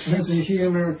a sense of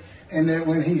humor and that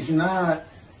when he's not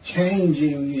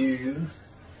changing you,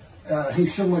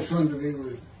 he's so much fun to be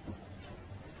with.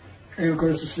 And of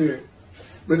course the Spirit.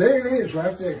 But there it is,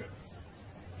 right there.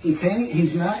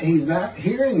 He's not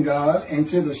hearing God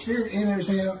until the Spirit enters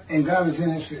him and God is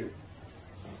in his spirit.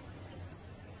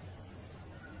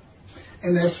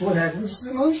 And that's what happens to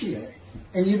Moshiach.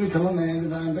 And you become a man of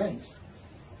divine things.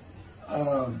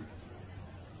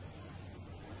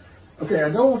 Okay, I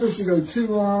don't want this to go too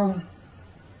long.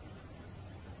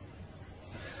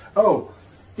 Oh,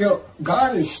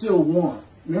 God is still one.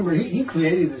 Remember, he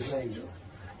created this angel.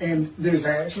 And there's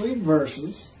actually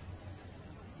verses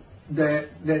that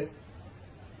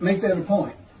make that a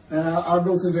point. And I'll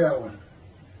go through that one.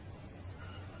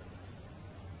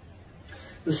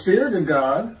 The Spirit of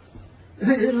God,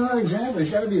 here's another example. It's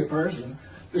got to be a person.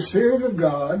 The Spirit of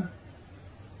God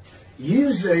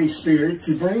used a spirit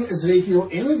to bring Ezekiel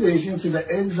in a vision to the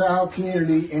exiled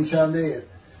community in Chaldea.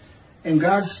 And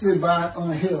God stood by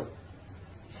on a hill.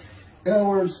 In other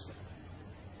words,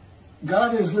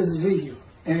 God is with Ezekiel.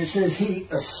 And it says he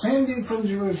ascended from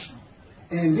Jerusalem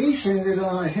and descended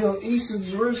on a hill east of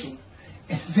Jerusalem.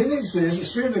 And then it says the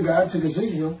Spirit of God took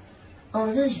Ezekiel on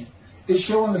a vision. It's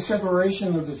showing the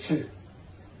separation of the two.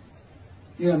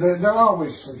 They're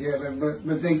always together, but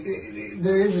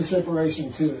there is a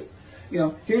separation to it.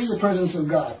 Here's the presence of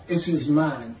God. It's his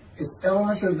mind. It's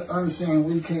elements of the unseen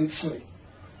we can't see.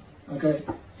 Okay?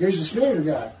 Here's the Spirit of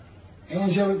God.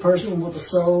 Angelic person with a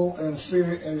soul and a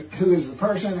spirit, and who is the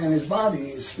person, and his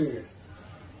body is spirit.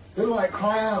 They're like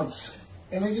clouds,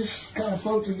 and they just kind of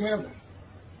float together.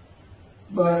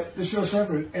 But they're still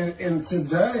separate. And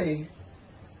today,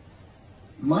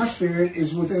 my spirit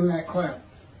is within that cloud.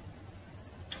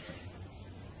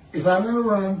 If I'm in a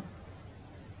room,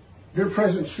 their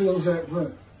presence fills that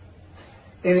room.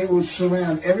 And it will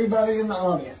surround everybody in the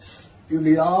audience. You'll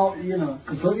be all,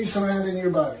 completely surrounding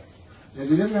your body.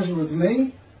 The difference with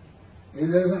me, it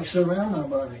doesn't surround my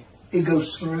body. It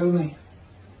goes through me.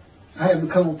 I have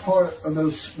become a part of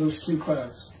those two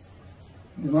clouds.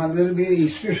 My little bitty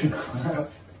spirit cloud,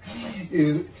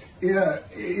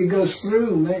 it goes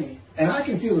through me. And I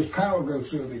can feel his power go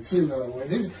through me too, by the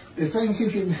way. The things he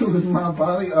can do with my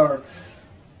body are,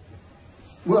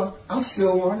 well, I'm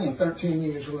still learning 13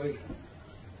 years later.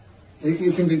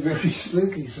 It can be very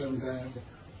spooky sometimes.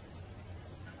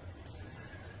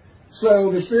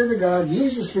 So the Spirit of God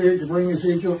used the Spirit to bring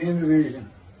Ezekiel into vision.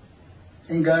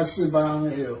 And God stood by on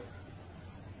the hill.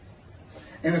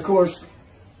 And of course,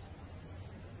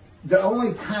 the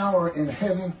only power in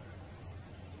heaven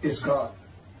is God.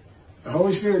 The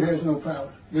Holy Spirit has no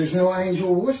power. There's no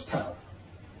angel with power.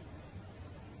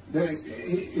 God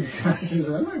says,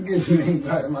 I'm not giving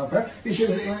anybody my power. He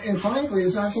says, and frankly,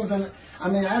 it's not something,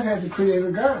 I've had to create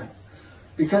a God.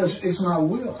 Because it's my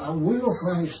will. I will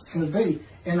things to be.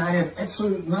 And I have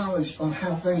absolute knowledge on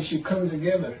how things should come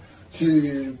together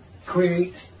to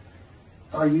create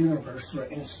our universe, for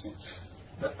instance.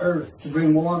 The earth, to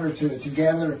bring water to it, to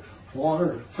gather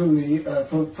water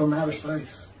from outer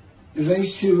space. There's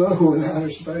H2O in outer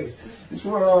space. It's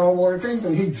where all water came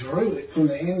from. He drew it from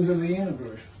the ends of the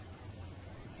universe.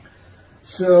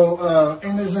 So,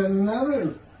 and there's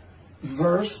another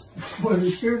verse where the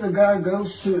Spirit of God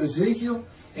goes to Ezekiel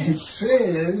and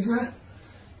says,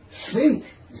 speak,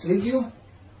 Ezekiel.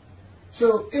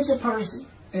 So it's a person.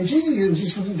 And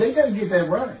Judaism, they got to get that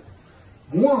right.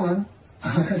 One,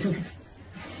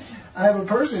 I have a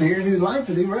person here who'd like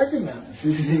to be recognized.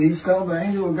 He's called the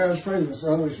angel of God's presence,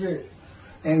 the Holy Spirit.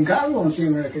 And God wants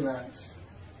him recognized.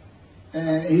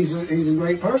 And he's a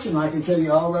great person. I can tell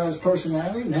you all about his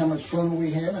personality and how much fun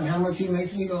we have and how much he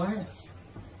makes me laugh.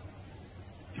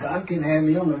 God can have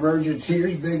me on the verge of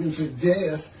tears, begging for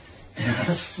death, And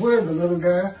I swear the little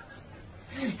guy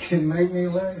can make me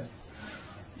laugh.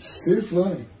 It's too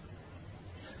funny.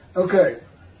 Okay.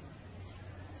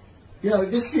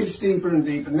 This gets deeper and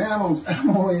deeper. Now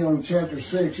I'm only on chapter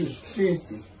 6, it's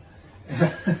 50.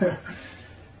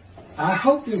 I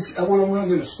hope this, what I'm going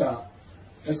to do is stop.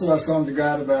 That's what I was talking to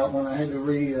God about when I had to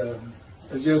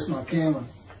readjust my camera.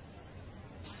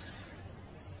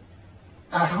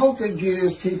 I hope it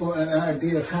gives people an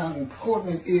idea of how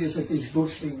important it is that these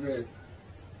books be read.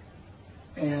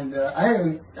 And I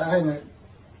haven't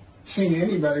seen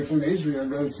anybody from Israel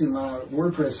go to my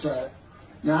WordPress site.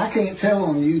 Now, I can't tell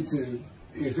on YouTube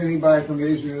if anybody from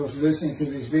Israel is listening to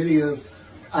these videos.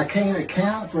 I can't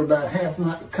account for about half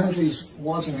my countries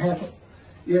watching half.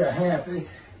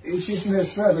 It's just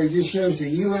messed up. It just shows the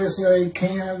USA,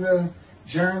 Canada,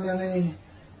 Germany,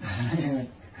 and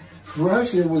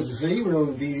Russia was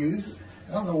 0 views.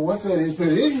 I don't know what that is, but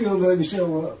Israel doesn't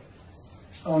show up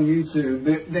on YouTube.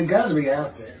 They got to be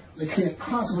out there. They can't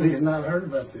possibly have not heard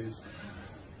about this.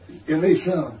 At least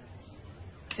some.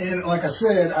 And like I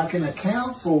said, I can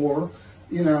account for,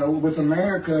 with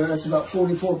America, that's about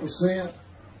 44%.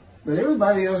 But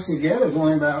everybody else together is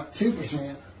only about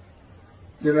 2%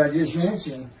 that I just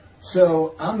mentioned.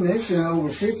 So I'm missing over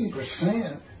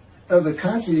 50% of the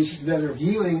countries that are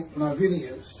viewing my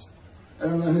videos. I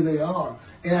don't know who they are.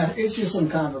 And it's just some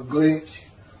kind of glitch.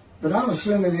 But I'm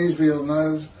assuming Israel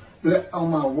knows. But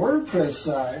on my WordPress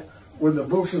site, where the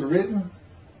books are written,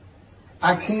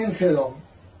 I can tell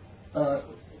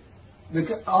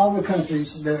all the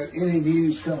countries that any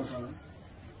views come from.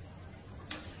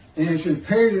 And it's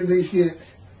imperative these get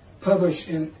published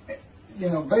in,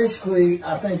 basically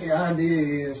I think the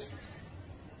idea is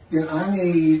that I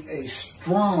need a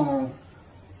strong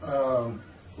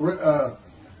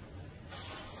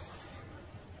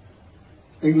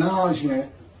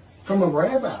acknowledgement from a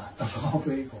rabbi of all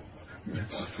people.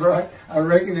 Right? I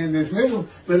reckon in this middle,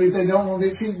 but if they don't want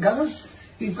to see God's,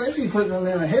 he's basically putting them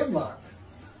in a headlock.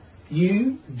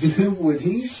 You do what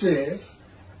he says,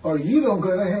 or you don't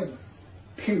go to heaven.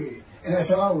 Period. And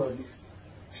that's all of you.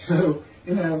 So,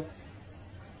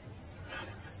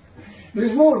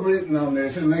 there's more written on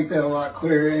this and make that a lot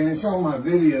clearer, and it's on my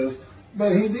videos.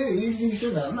 But he did. He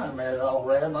said, I'm not mad at all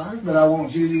rabbis, but I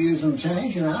want Judaism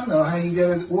changed, and I know how you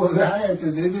got to, what I have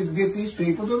to do to get these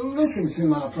people to listen to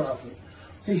my prophet.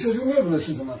 He says, we never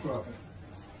listen to my prophet.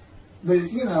 But,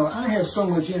 I have so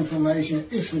much information,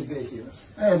 it's ridiculous.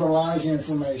 I have Elijah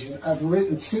information. I've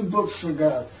written 2 books for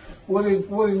God. What did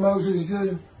Moses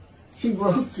do? He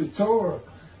wrote the Torah.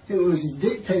 It was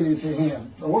dictated to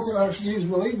him. The Orthodox Jews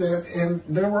believe that, and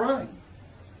they're right.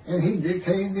 And he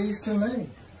dictated these to me.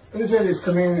 It was at his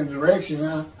command and direction.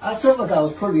 I felt like I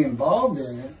was pretty involved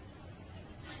in it.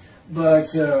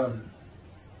 But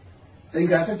they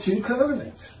got the 2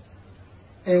 covenants.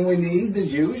 And we need the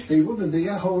Jewish people to be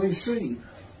a holy seed.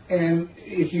 And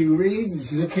if you read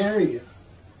Zechariah,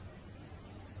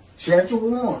 chapter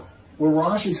 1, where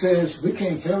Rashi says, we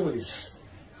can't tell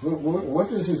what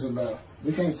this is about.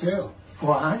 We can't tell.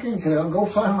 Well, I can tell. Go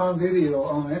find my video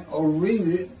on it or read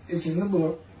it. It's in the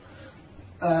book.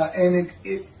 And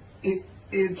it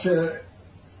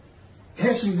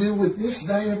has to do with this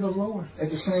day of the Lord at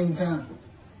the same time.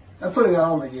 I put it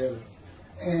all together.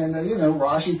 And,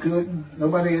 Rashi couldn't.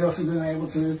 Nobody else has been able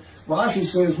to. Rashi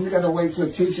says we got to wait for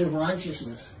a teacher of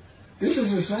righteousness. This is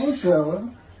the same fellow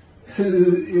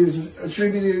who is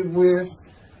attributed with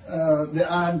the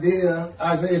idea,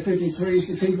 Isaiah 53 is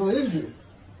the people of Israel.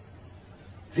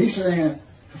 He's saying,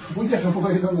 we got to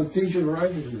wait on the teacher of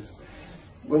righteousness.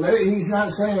 Well, he's not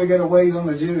saying we got to wait on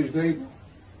the Jewish people.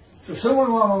 So somewhere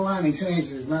along the line he changed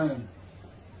his mind.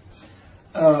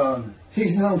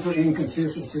 He's known for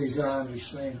inconsistencies, I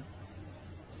understand.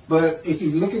 But if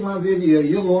you look at my video,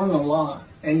 you'll learn a lot.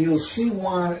 And you'll see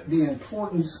why the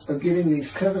importance of getting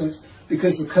these covenants,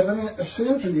 because the covenant of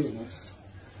sin forgiveness.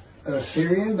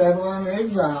 Assyrian, Babylonian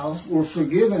exiles were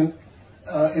forgiven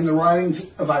in the writings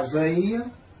of Isaiah,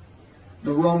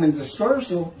 the Roman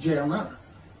dispersal, Jeremiah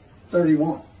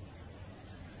 31.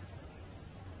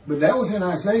 But that was in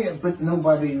Isaiah, but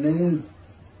nobody knew.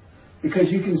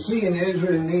 Because you can see in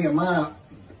Ezra and Nehemiah,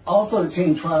 all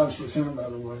 13 tribes were sent, by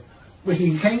the way. But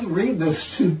you can't read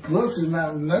those 2 books and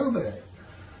not know that.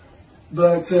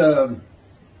 But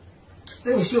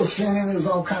they were still sinning. There was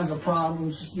all kinds of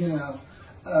problems,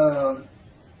 But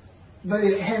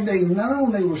had they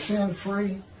known they were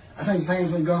sin-free, I think things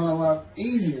would have gone a lot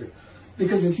easier.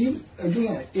 Because if you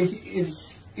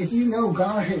know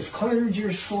God has cleared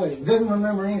your slate, doesn't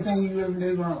remember anything you ever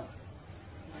did wrong,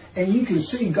 and you can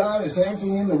see God is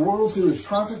acting in the world through his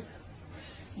prophet,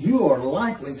 you are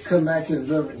likely to come back to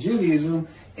observant Judaism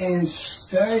and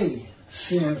stay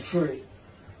sin-free.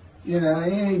 You know,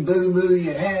 any boo-boo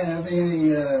you have,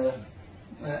 any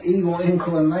evil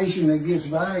inclination that gets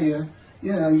by you,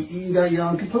 you know, you got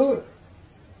Yom Kippur.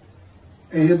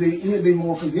 And he'll be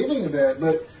more forgiving of that.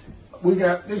 But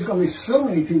there's going to be so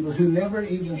many people who never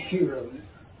even hear of it.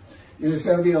 There's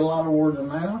got to be a lot of word of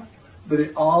mouth, but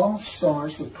it all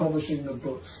starts with publishing the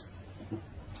books.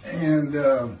 And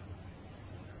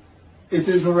if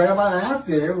there's a rabbi out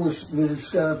there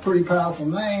that's got a pretty powerful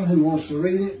name who wants to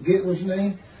read it, get with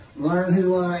me, learn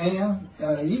who I am,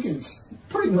 you can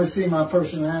pretty much see my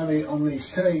personality on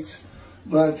these tapes,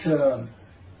 but and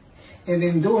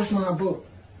endorse my book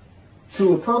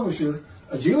to a publisher,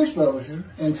 a Jewish publisher,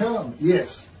 and tell them,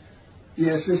 yes,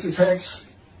 this attacks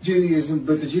Judaism,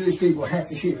 but the Jewish people have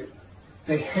to hear it.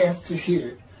 They have to hear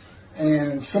it.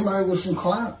 And somebody with some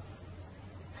clout.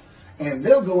 And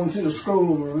they'll go into the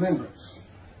scroll of remembrance.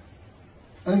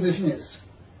 Undismissed.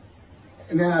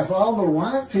 Now, if all the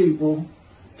right people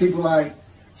like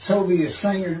Toby, a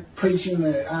singer, preaching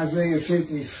that Isaiah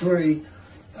 53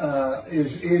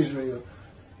 is Israel,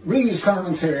 read his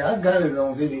commentary. I've got it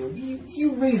on video.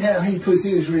 You read how he puts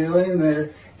Israel in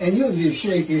there, and you'll just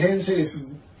shake your head and say,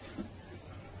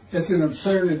 that's an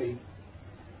absurdity.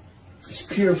 It's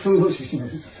pure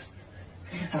foolishness.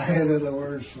 I had other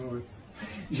words for it.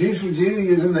 Jews for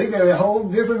Judaism, they got a whole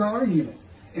different argument.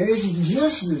 And it's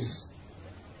just as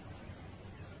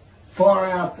far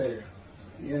out there.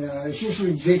 You know, it's just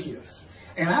ridiculous.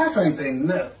 And I think they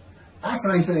know. I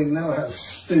think they know how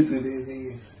stupid it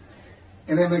is.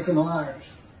 And that makes them liars.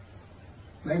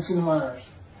 Makes them liars.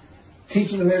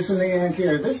 Teaching the Messianic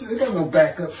era. They got no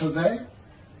backup for that.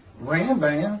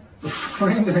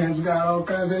 Rambam's got all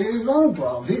kinds of his own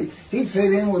problems. He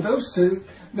fit in with those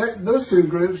two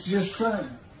groups just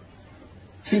fine.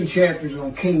 2 chapters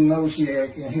on King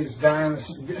Moshiach and his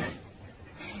dynasty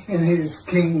and his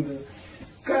kingdom.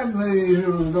 God knew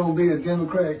Israel was going to be a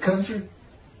democratic country.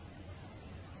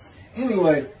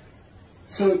 Anyway,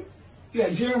 so yeah,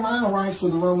 Jeremiah writes for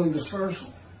the Roman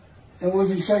dispersal. And what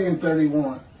does he say in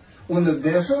 31? When the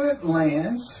desolate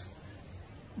lands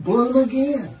bloom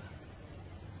again,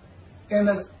 and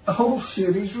the whole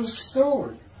city's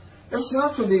restored. That's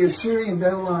not for the Assyrian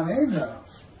Babylon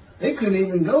exiles. They couldn't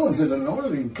even go into the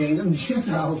northern kingdom.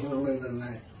 Gentiles were living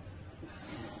there.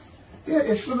 Yeah,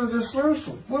 it's for the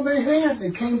dispersal. Well,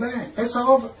 they came back. That's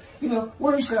all. You know,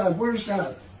 where's God? Where's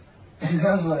God? And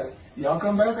I was like, y'all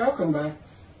come back, I'll come back.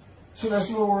 So that's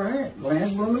where we're at.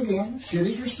 Lands bloom again,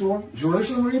 cities restored,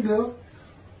 Jerusalem rebuilt.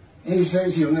 And he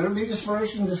says, you'll never be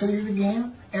dispersed into cities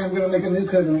again, and I'm going to make a new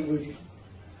covenant with you.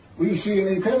 Well, you see a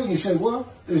new covenant, you say,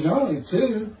 well, there's only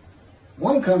 2.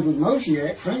 One comes with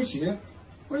Moshiach, friendship.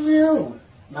 Where's the other one?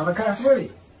 Malachi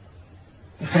 3.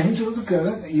 The angel of the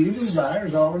covenant that you desire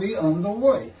is already on the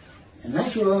way. And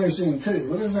that's what I understand too.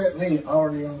 What does that mean,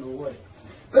 already on the way?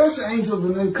 That's the angel of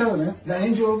the new covenant, the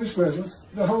angel of his presence,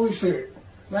 the Holy Spirit,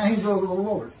 the angel of the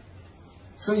Lord.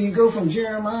 So you go from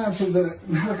Jeremiah to the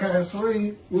Malachi 3,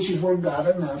 which is where God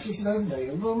announces the day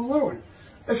of the Lord.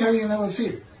 That's how you know it's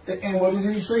here. And what does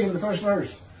he say in the first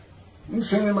verse? I'm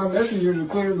sending my messenger to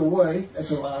clear the way.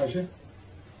 That's Elijah.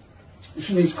 This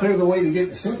means clear the way to get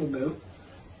the temple built.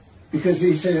 Because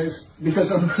he says,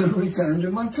 because I'm going to return to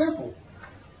my temple.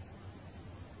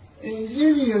 And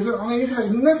Judaism, I mean, it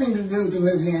has nothing to do with the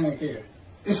Messianic era.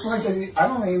 It's like, I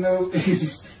don't even know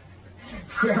if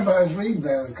rabbis read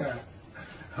Malachi.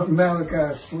 Or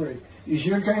Malachi 3. You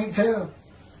sure can't tell.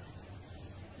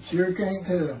 Sure can't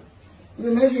tell. The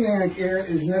Messianic era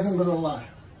is nothing but a lie.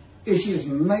 It's just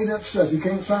made up stuff. You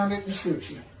can't find it in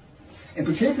Scripture. And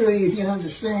particularly if you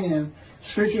understand,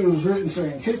 Scripture was written for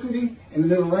antiquity, in the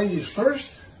Middle Ages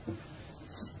first,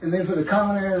 and then for the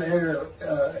common era,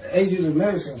 ages of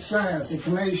medicine, science,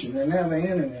 information, and now the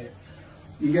internet.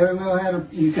 You gotta know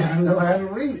how to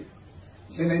read it.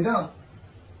 And they don't.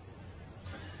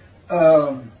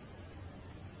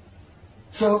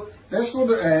 So that's where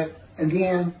they're at.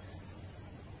 Again,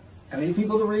 I need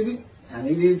people to read it. I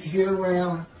need it to get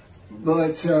around.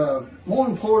 But more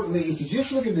importantly, if you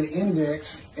just look at the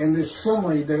index and this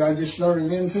summary that I just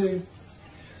started into,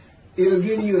 it'll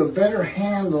give you a better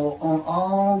handle on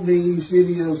all these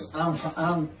videos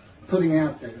I'm putting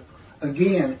out there.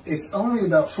 Again, it's only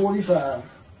about 45.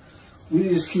 We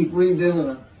just keep redoing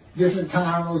them. Different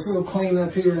titles, little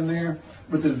cleanup here and there.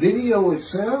 But the video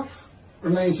itself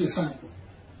remains the same.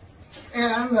 And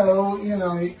I know,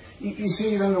 you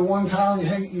see it under one title,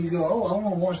 you go, oh, I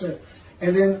want to watch that.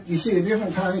 And then you see a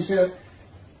different time,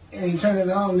 and you turn it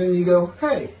on, and then you go,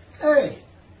 hey,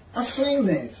 I've seen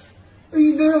this. What are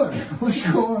you doing?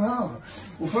 What's going on?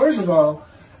 Well, first of all,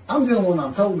 I'm doing what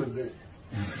I'm told to do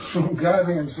from God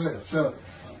himself. So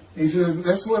he said,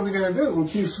 that's what we got to do. We're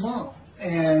too small.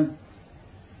 And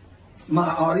my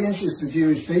audience is the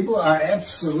Jewish people. I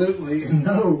absolutely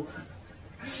know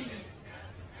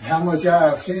how much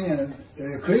I offend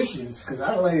the Christians because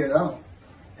I lay it on.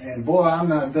 And boy, I'm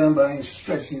not done by any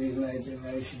stretch of the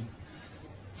imagination.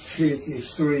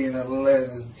 53 and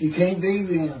 11. He can't be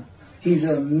them. He's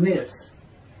a myth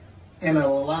and a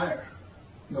liar.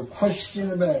 No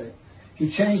question about it. He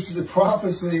changed the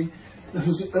prophecy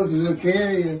of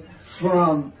Zechariah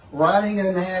from riding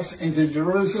an ass into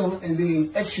Jerusalem and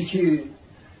being executed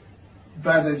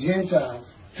by the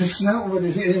Gentiles to snow with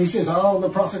his head. And he says, all the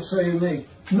prophets say of me.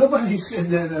 Nobody said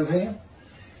that of him.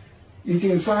 You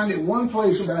can find it one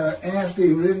place about after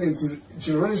he lived into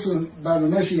Jerusalem by the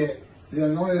Moshiach, the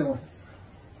anointed one.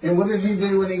 And what does he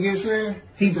do when he gets there?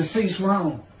 He defeats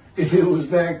Rome. If it was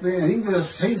back then, he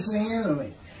defeats the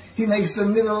enemy. He makes the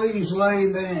Middle East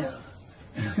lay down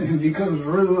and becomes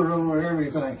ruler over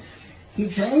everything. He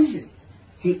changed it.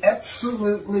 He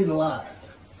absolutely lied.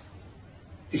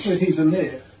 He said he's a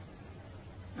myth.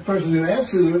 The person who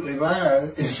absolutely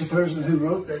lied is the person who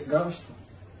wrote that gospel.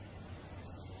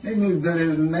 They knew better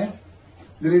than that.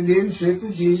 That it didn't fit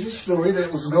the Jesus story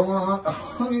that was going on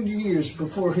 100 years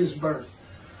before his birth.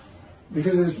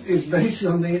 Because it's based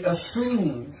on the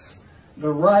Essenes,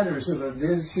 the writers of the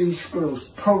Dead Sea Scrolls,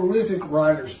 prolific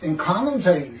writers and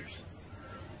commentators.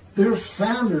 Their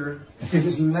founder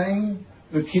is named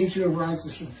the teacher of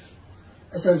righteousness.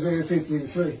 That's Isaiah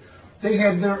 53. They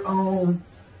had their own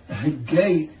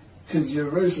gate to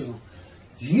Jerusalem.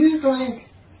 Do you think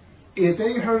if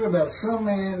they heard about some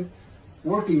man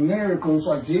working miracles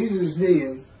like Jesus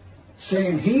did,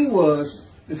 saying he was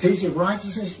the teacher of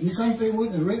righteousness, you think they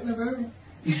wouldn't have written about him?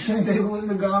 You think they wouldn't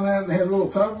have gone out and had a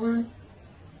little talk with him?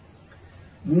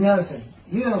 Nothing.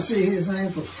 You don't see his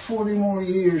name for 40 more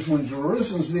years when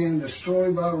Jerusalem's being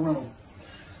destroyed by Rome.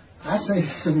 I think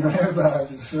some rabbis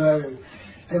decided,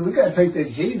 hey, we got to take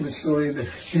that Jesus story that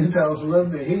Gentiles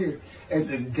love to hear at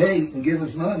the gate and give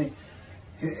us money.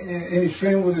 And his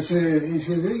friend would have said, he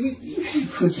said, you can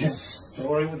put that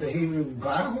story with the Hebrew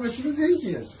Bible, it's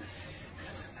ridiculous.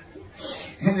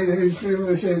 And his friend would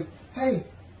have said, hey,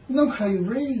 nobody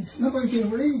reads, nobody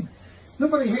can read.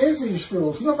 Nobody has these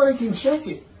scrolls, nobody can check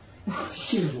it.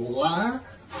 She's a lie,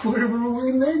 whatever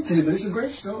we meant to, but it's a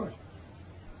great story.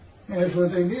 And that's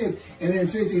what they did. And then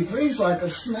 53 is like a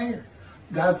snare.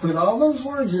 God put all those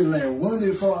words in there,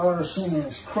 wounded for our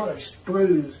sins, crushed,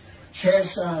 bruised,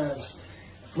 chastised,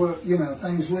 for,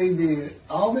 things we did.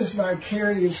 All this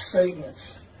vicarious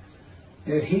statements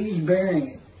that he's bearing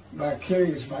it.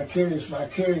 Vicarious.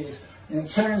 And it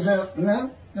turns out,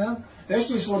 no, that's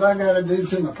just what I got to do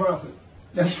to my prophet.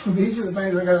 These are the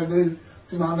things I got to do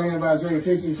to my man of Isaiah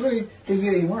 53 to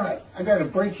get him right. I got to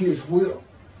break his will.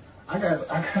 I got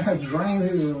to drain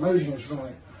his emotions from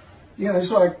him.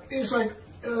 It's like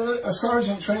a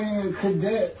sergeant training a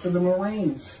cadet for the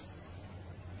Marines.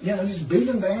 Just beat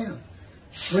them down.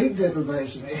 Sleep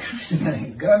deprivation,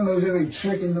 everything. God knows every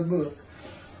trick in the book.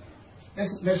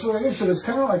 That's what it is. So it's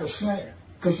kind of like a snare.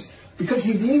 Because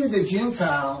he needed the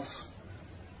Gentiles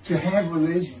to have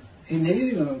religion. He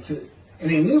needed them to. And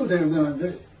he knew what they were going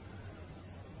to do.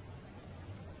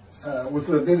 With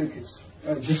Leviticus.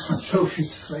 Just like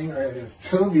Sophie's saying right there.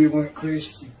 Toby went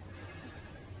Christian.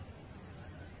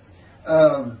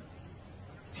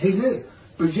 He did.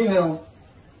 But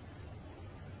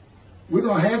we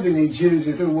don't have any Jews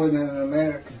if there wasn't an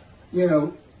America.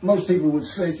 Most people would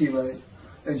speculate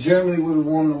that Germany would have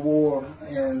won the war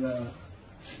and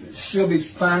still be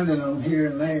finding them here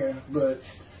and there, but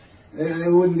they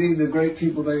wouldn't be the great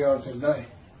people they are today.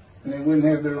 And they wouldn't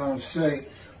have their own state.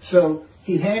 So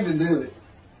he had to do it.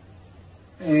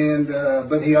 And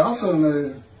but he also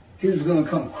knew he was going to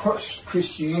come crush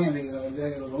Christianity on the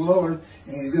day of the Lord,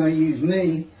 and he's going to use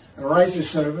me, a righteous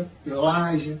servant,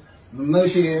 Elijah, the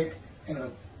Moshiach, and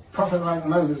a prophet like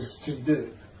Moses to do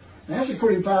it. And that's a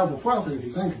pretty powerful prophet if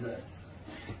you think about it.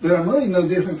 But I'm really no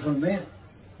different from them.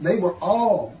 They were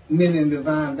all men in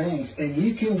divine beings, and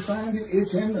you can find it.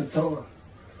 It's in the Torah.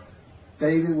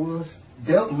 David was.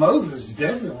 Moses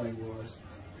definitely was.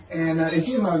 And it's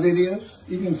in my videos.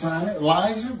 You can find it.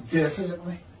 Elijah,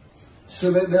 definitely. So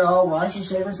that they're all righteous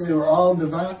servants. They were all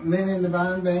men in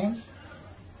divine beings.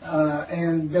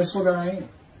 And that's what I am.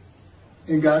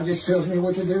 And God just tells me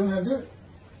what to do, and I do it.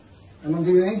 I don't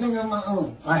do anything on my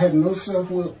own. I have no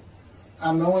self-will.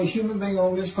 I'm the only human being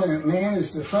on this planet. Man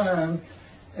is defined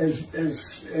as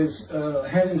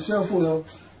having self-will,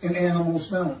 and animals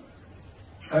don't.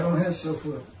 I don't have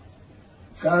self-will.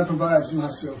 God provides my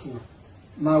self-will,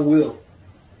 my will.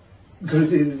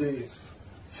 Good it is.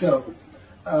 So,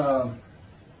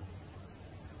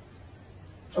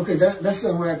 okay, that's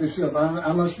going to wrap this up.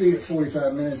 I must be at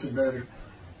 45 minutes or better.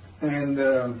 And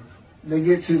they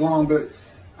get too long, but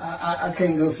I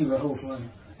can't go through the whole thing.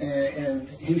 And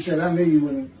he said, I knew you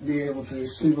wouldn't be able to.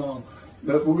 It's too long.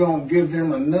 But we're going to give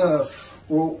them enough.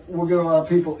 We'll get a lot of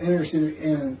people interested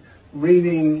in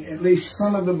reading at least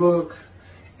some of the book,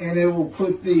 and it will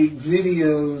put the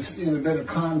videos in a better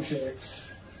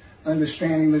context,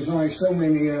 understanding there's only so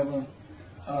many of them,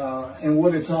 and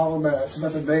what it's all about. It's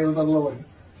about the day of the Lord.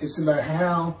 It's about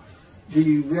how do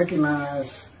you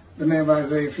recognize the man of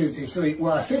Isaiah 53.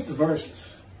 Well, I fit the verses,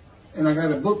 and I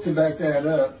got a book to back that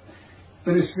up,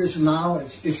 but it's this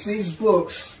knowledge. It's these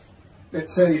books that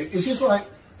tell you. It's just like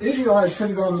the Israelites could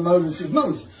have gone to Moses and said,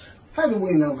 Moses, how do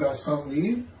we know God's talking to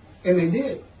you? And they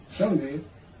did. Some did.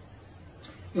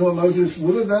 You know what Moses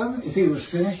would have done if he was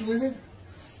finished with it?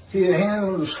 He'd have handed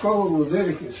him the scroll of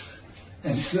Leviticus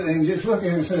and just look at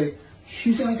him and say,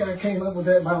 you think I came up with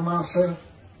that by myself?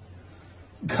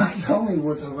 God told me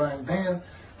what to write down.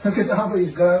 Look at all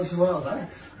these God's laws. I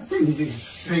didn't just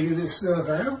figure this stuff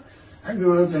out. I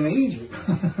grew up in Egypt.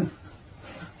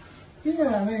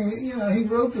 Yeah, I mean, you know, he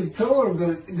wrote the Torah,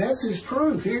 but that's his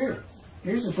proof here.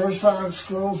 Here's the first 5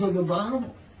 scrolls of the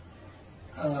Bible.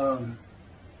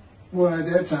 Well,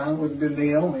 at that time, it would have been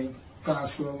the only 5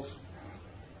 scrolls.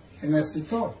 And that's the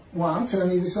Torah. Well, I'm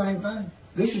telling you the same thing.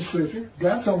 This is Scripture.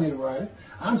 God told me to write it.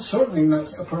 I'm certainly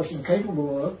not a person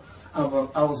capable of.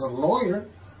 I was a lawyer,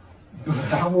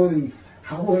 but I wasn't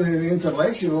an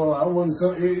intellectual.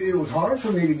 It was hard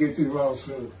for me to get through law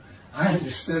school. I had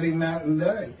to study night and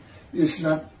day. It's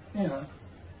not, you know,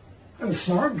 I'm a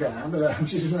smart guy, but I'm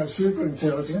just not super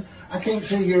intelligent. I can't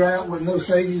figure out what no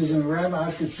sages and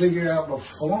rabbis could figure out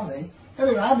before me. I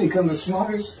mean, I become the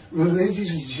smartest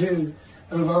religious Jew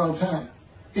of all time.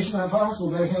 It's not possible.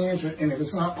 That's the answer. And if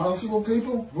it's not possible,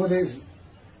 people, what is it?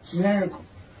 It's a miracle.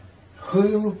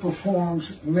 Who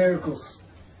performs miracles?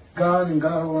 God and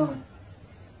God alone.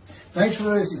 Thanks for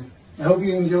listening. I hope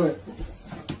you enjoy it.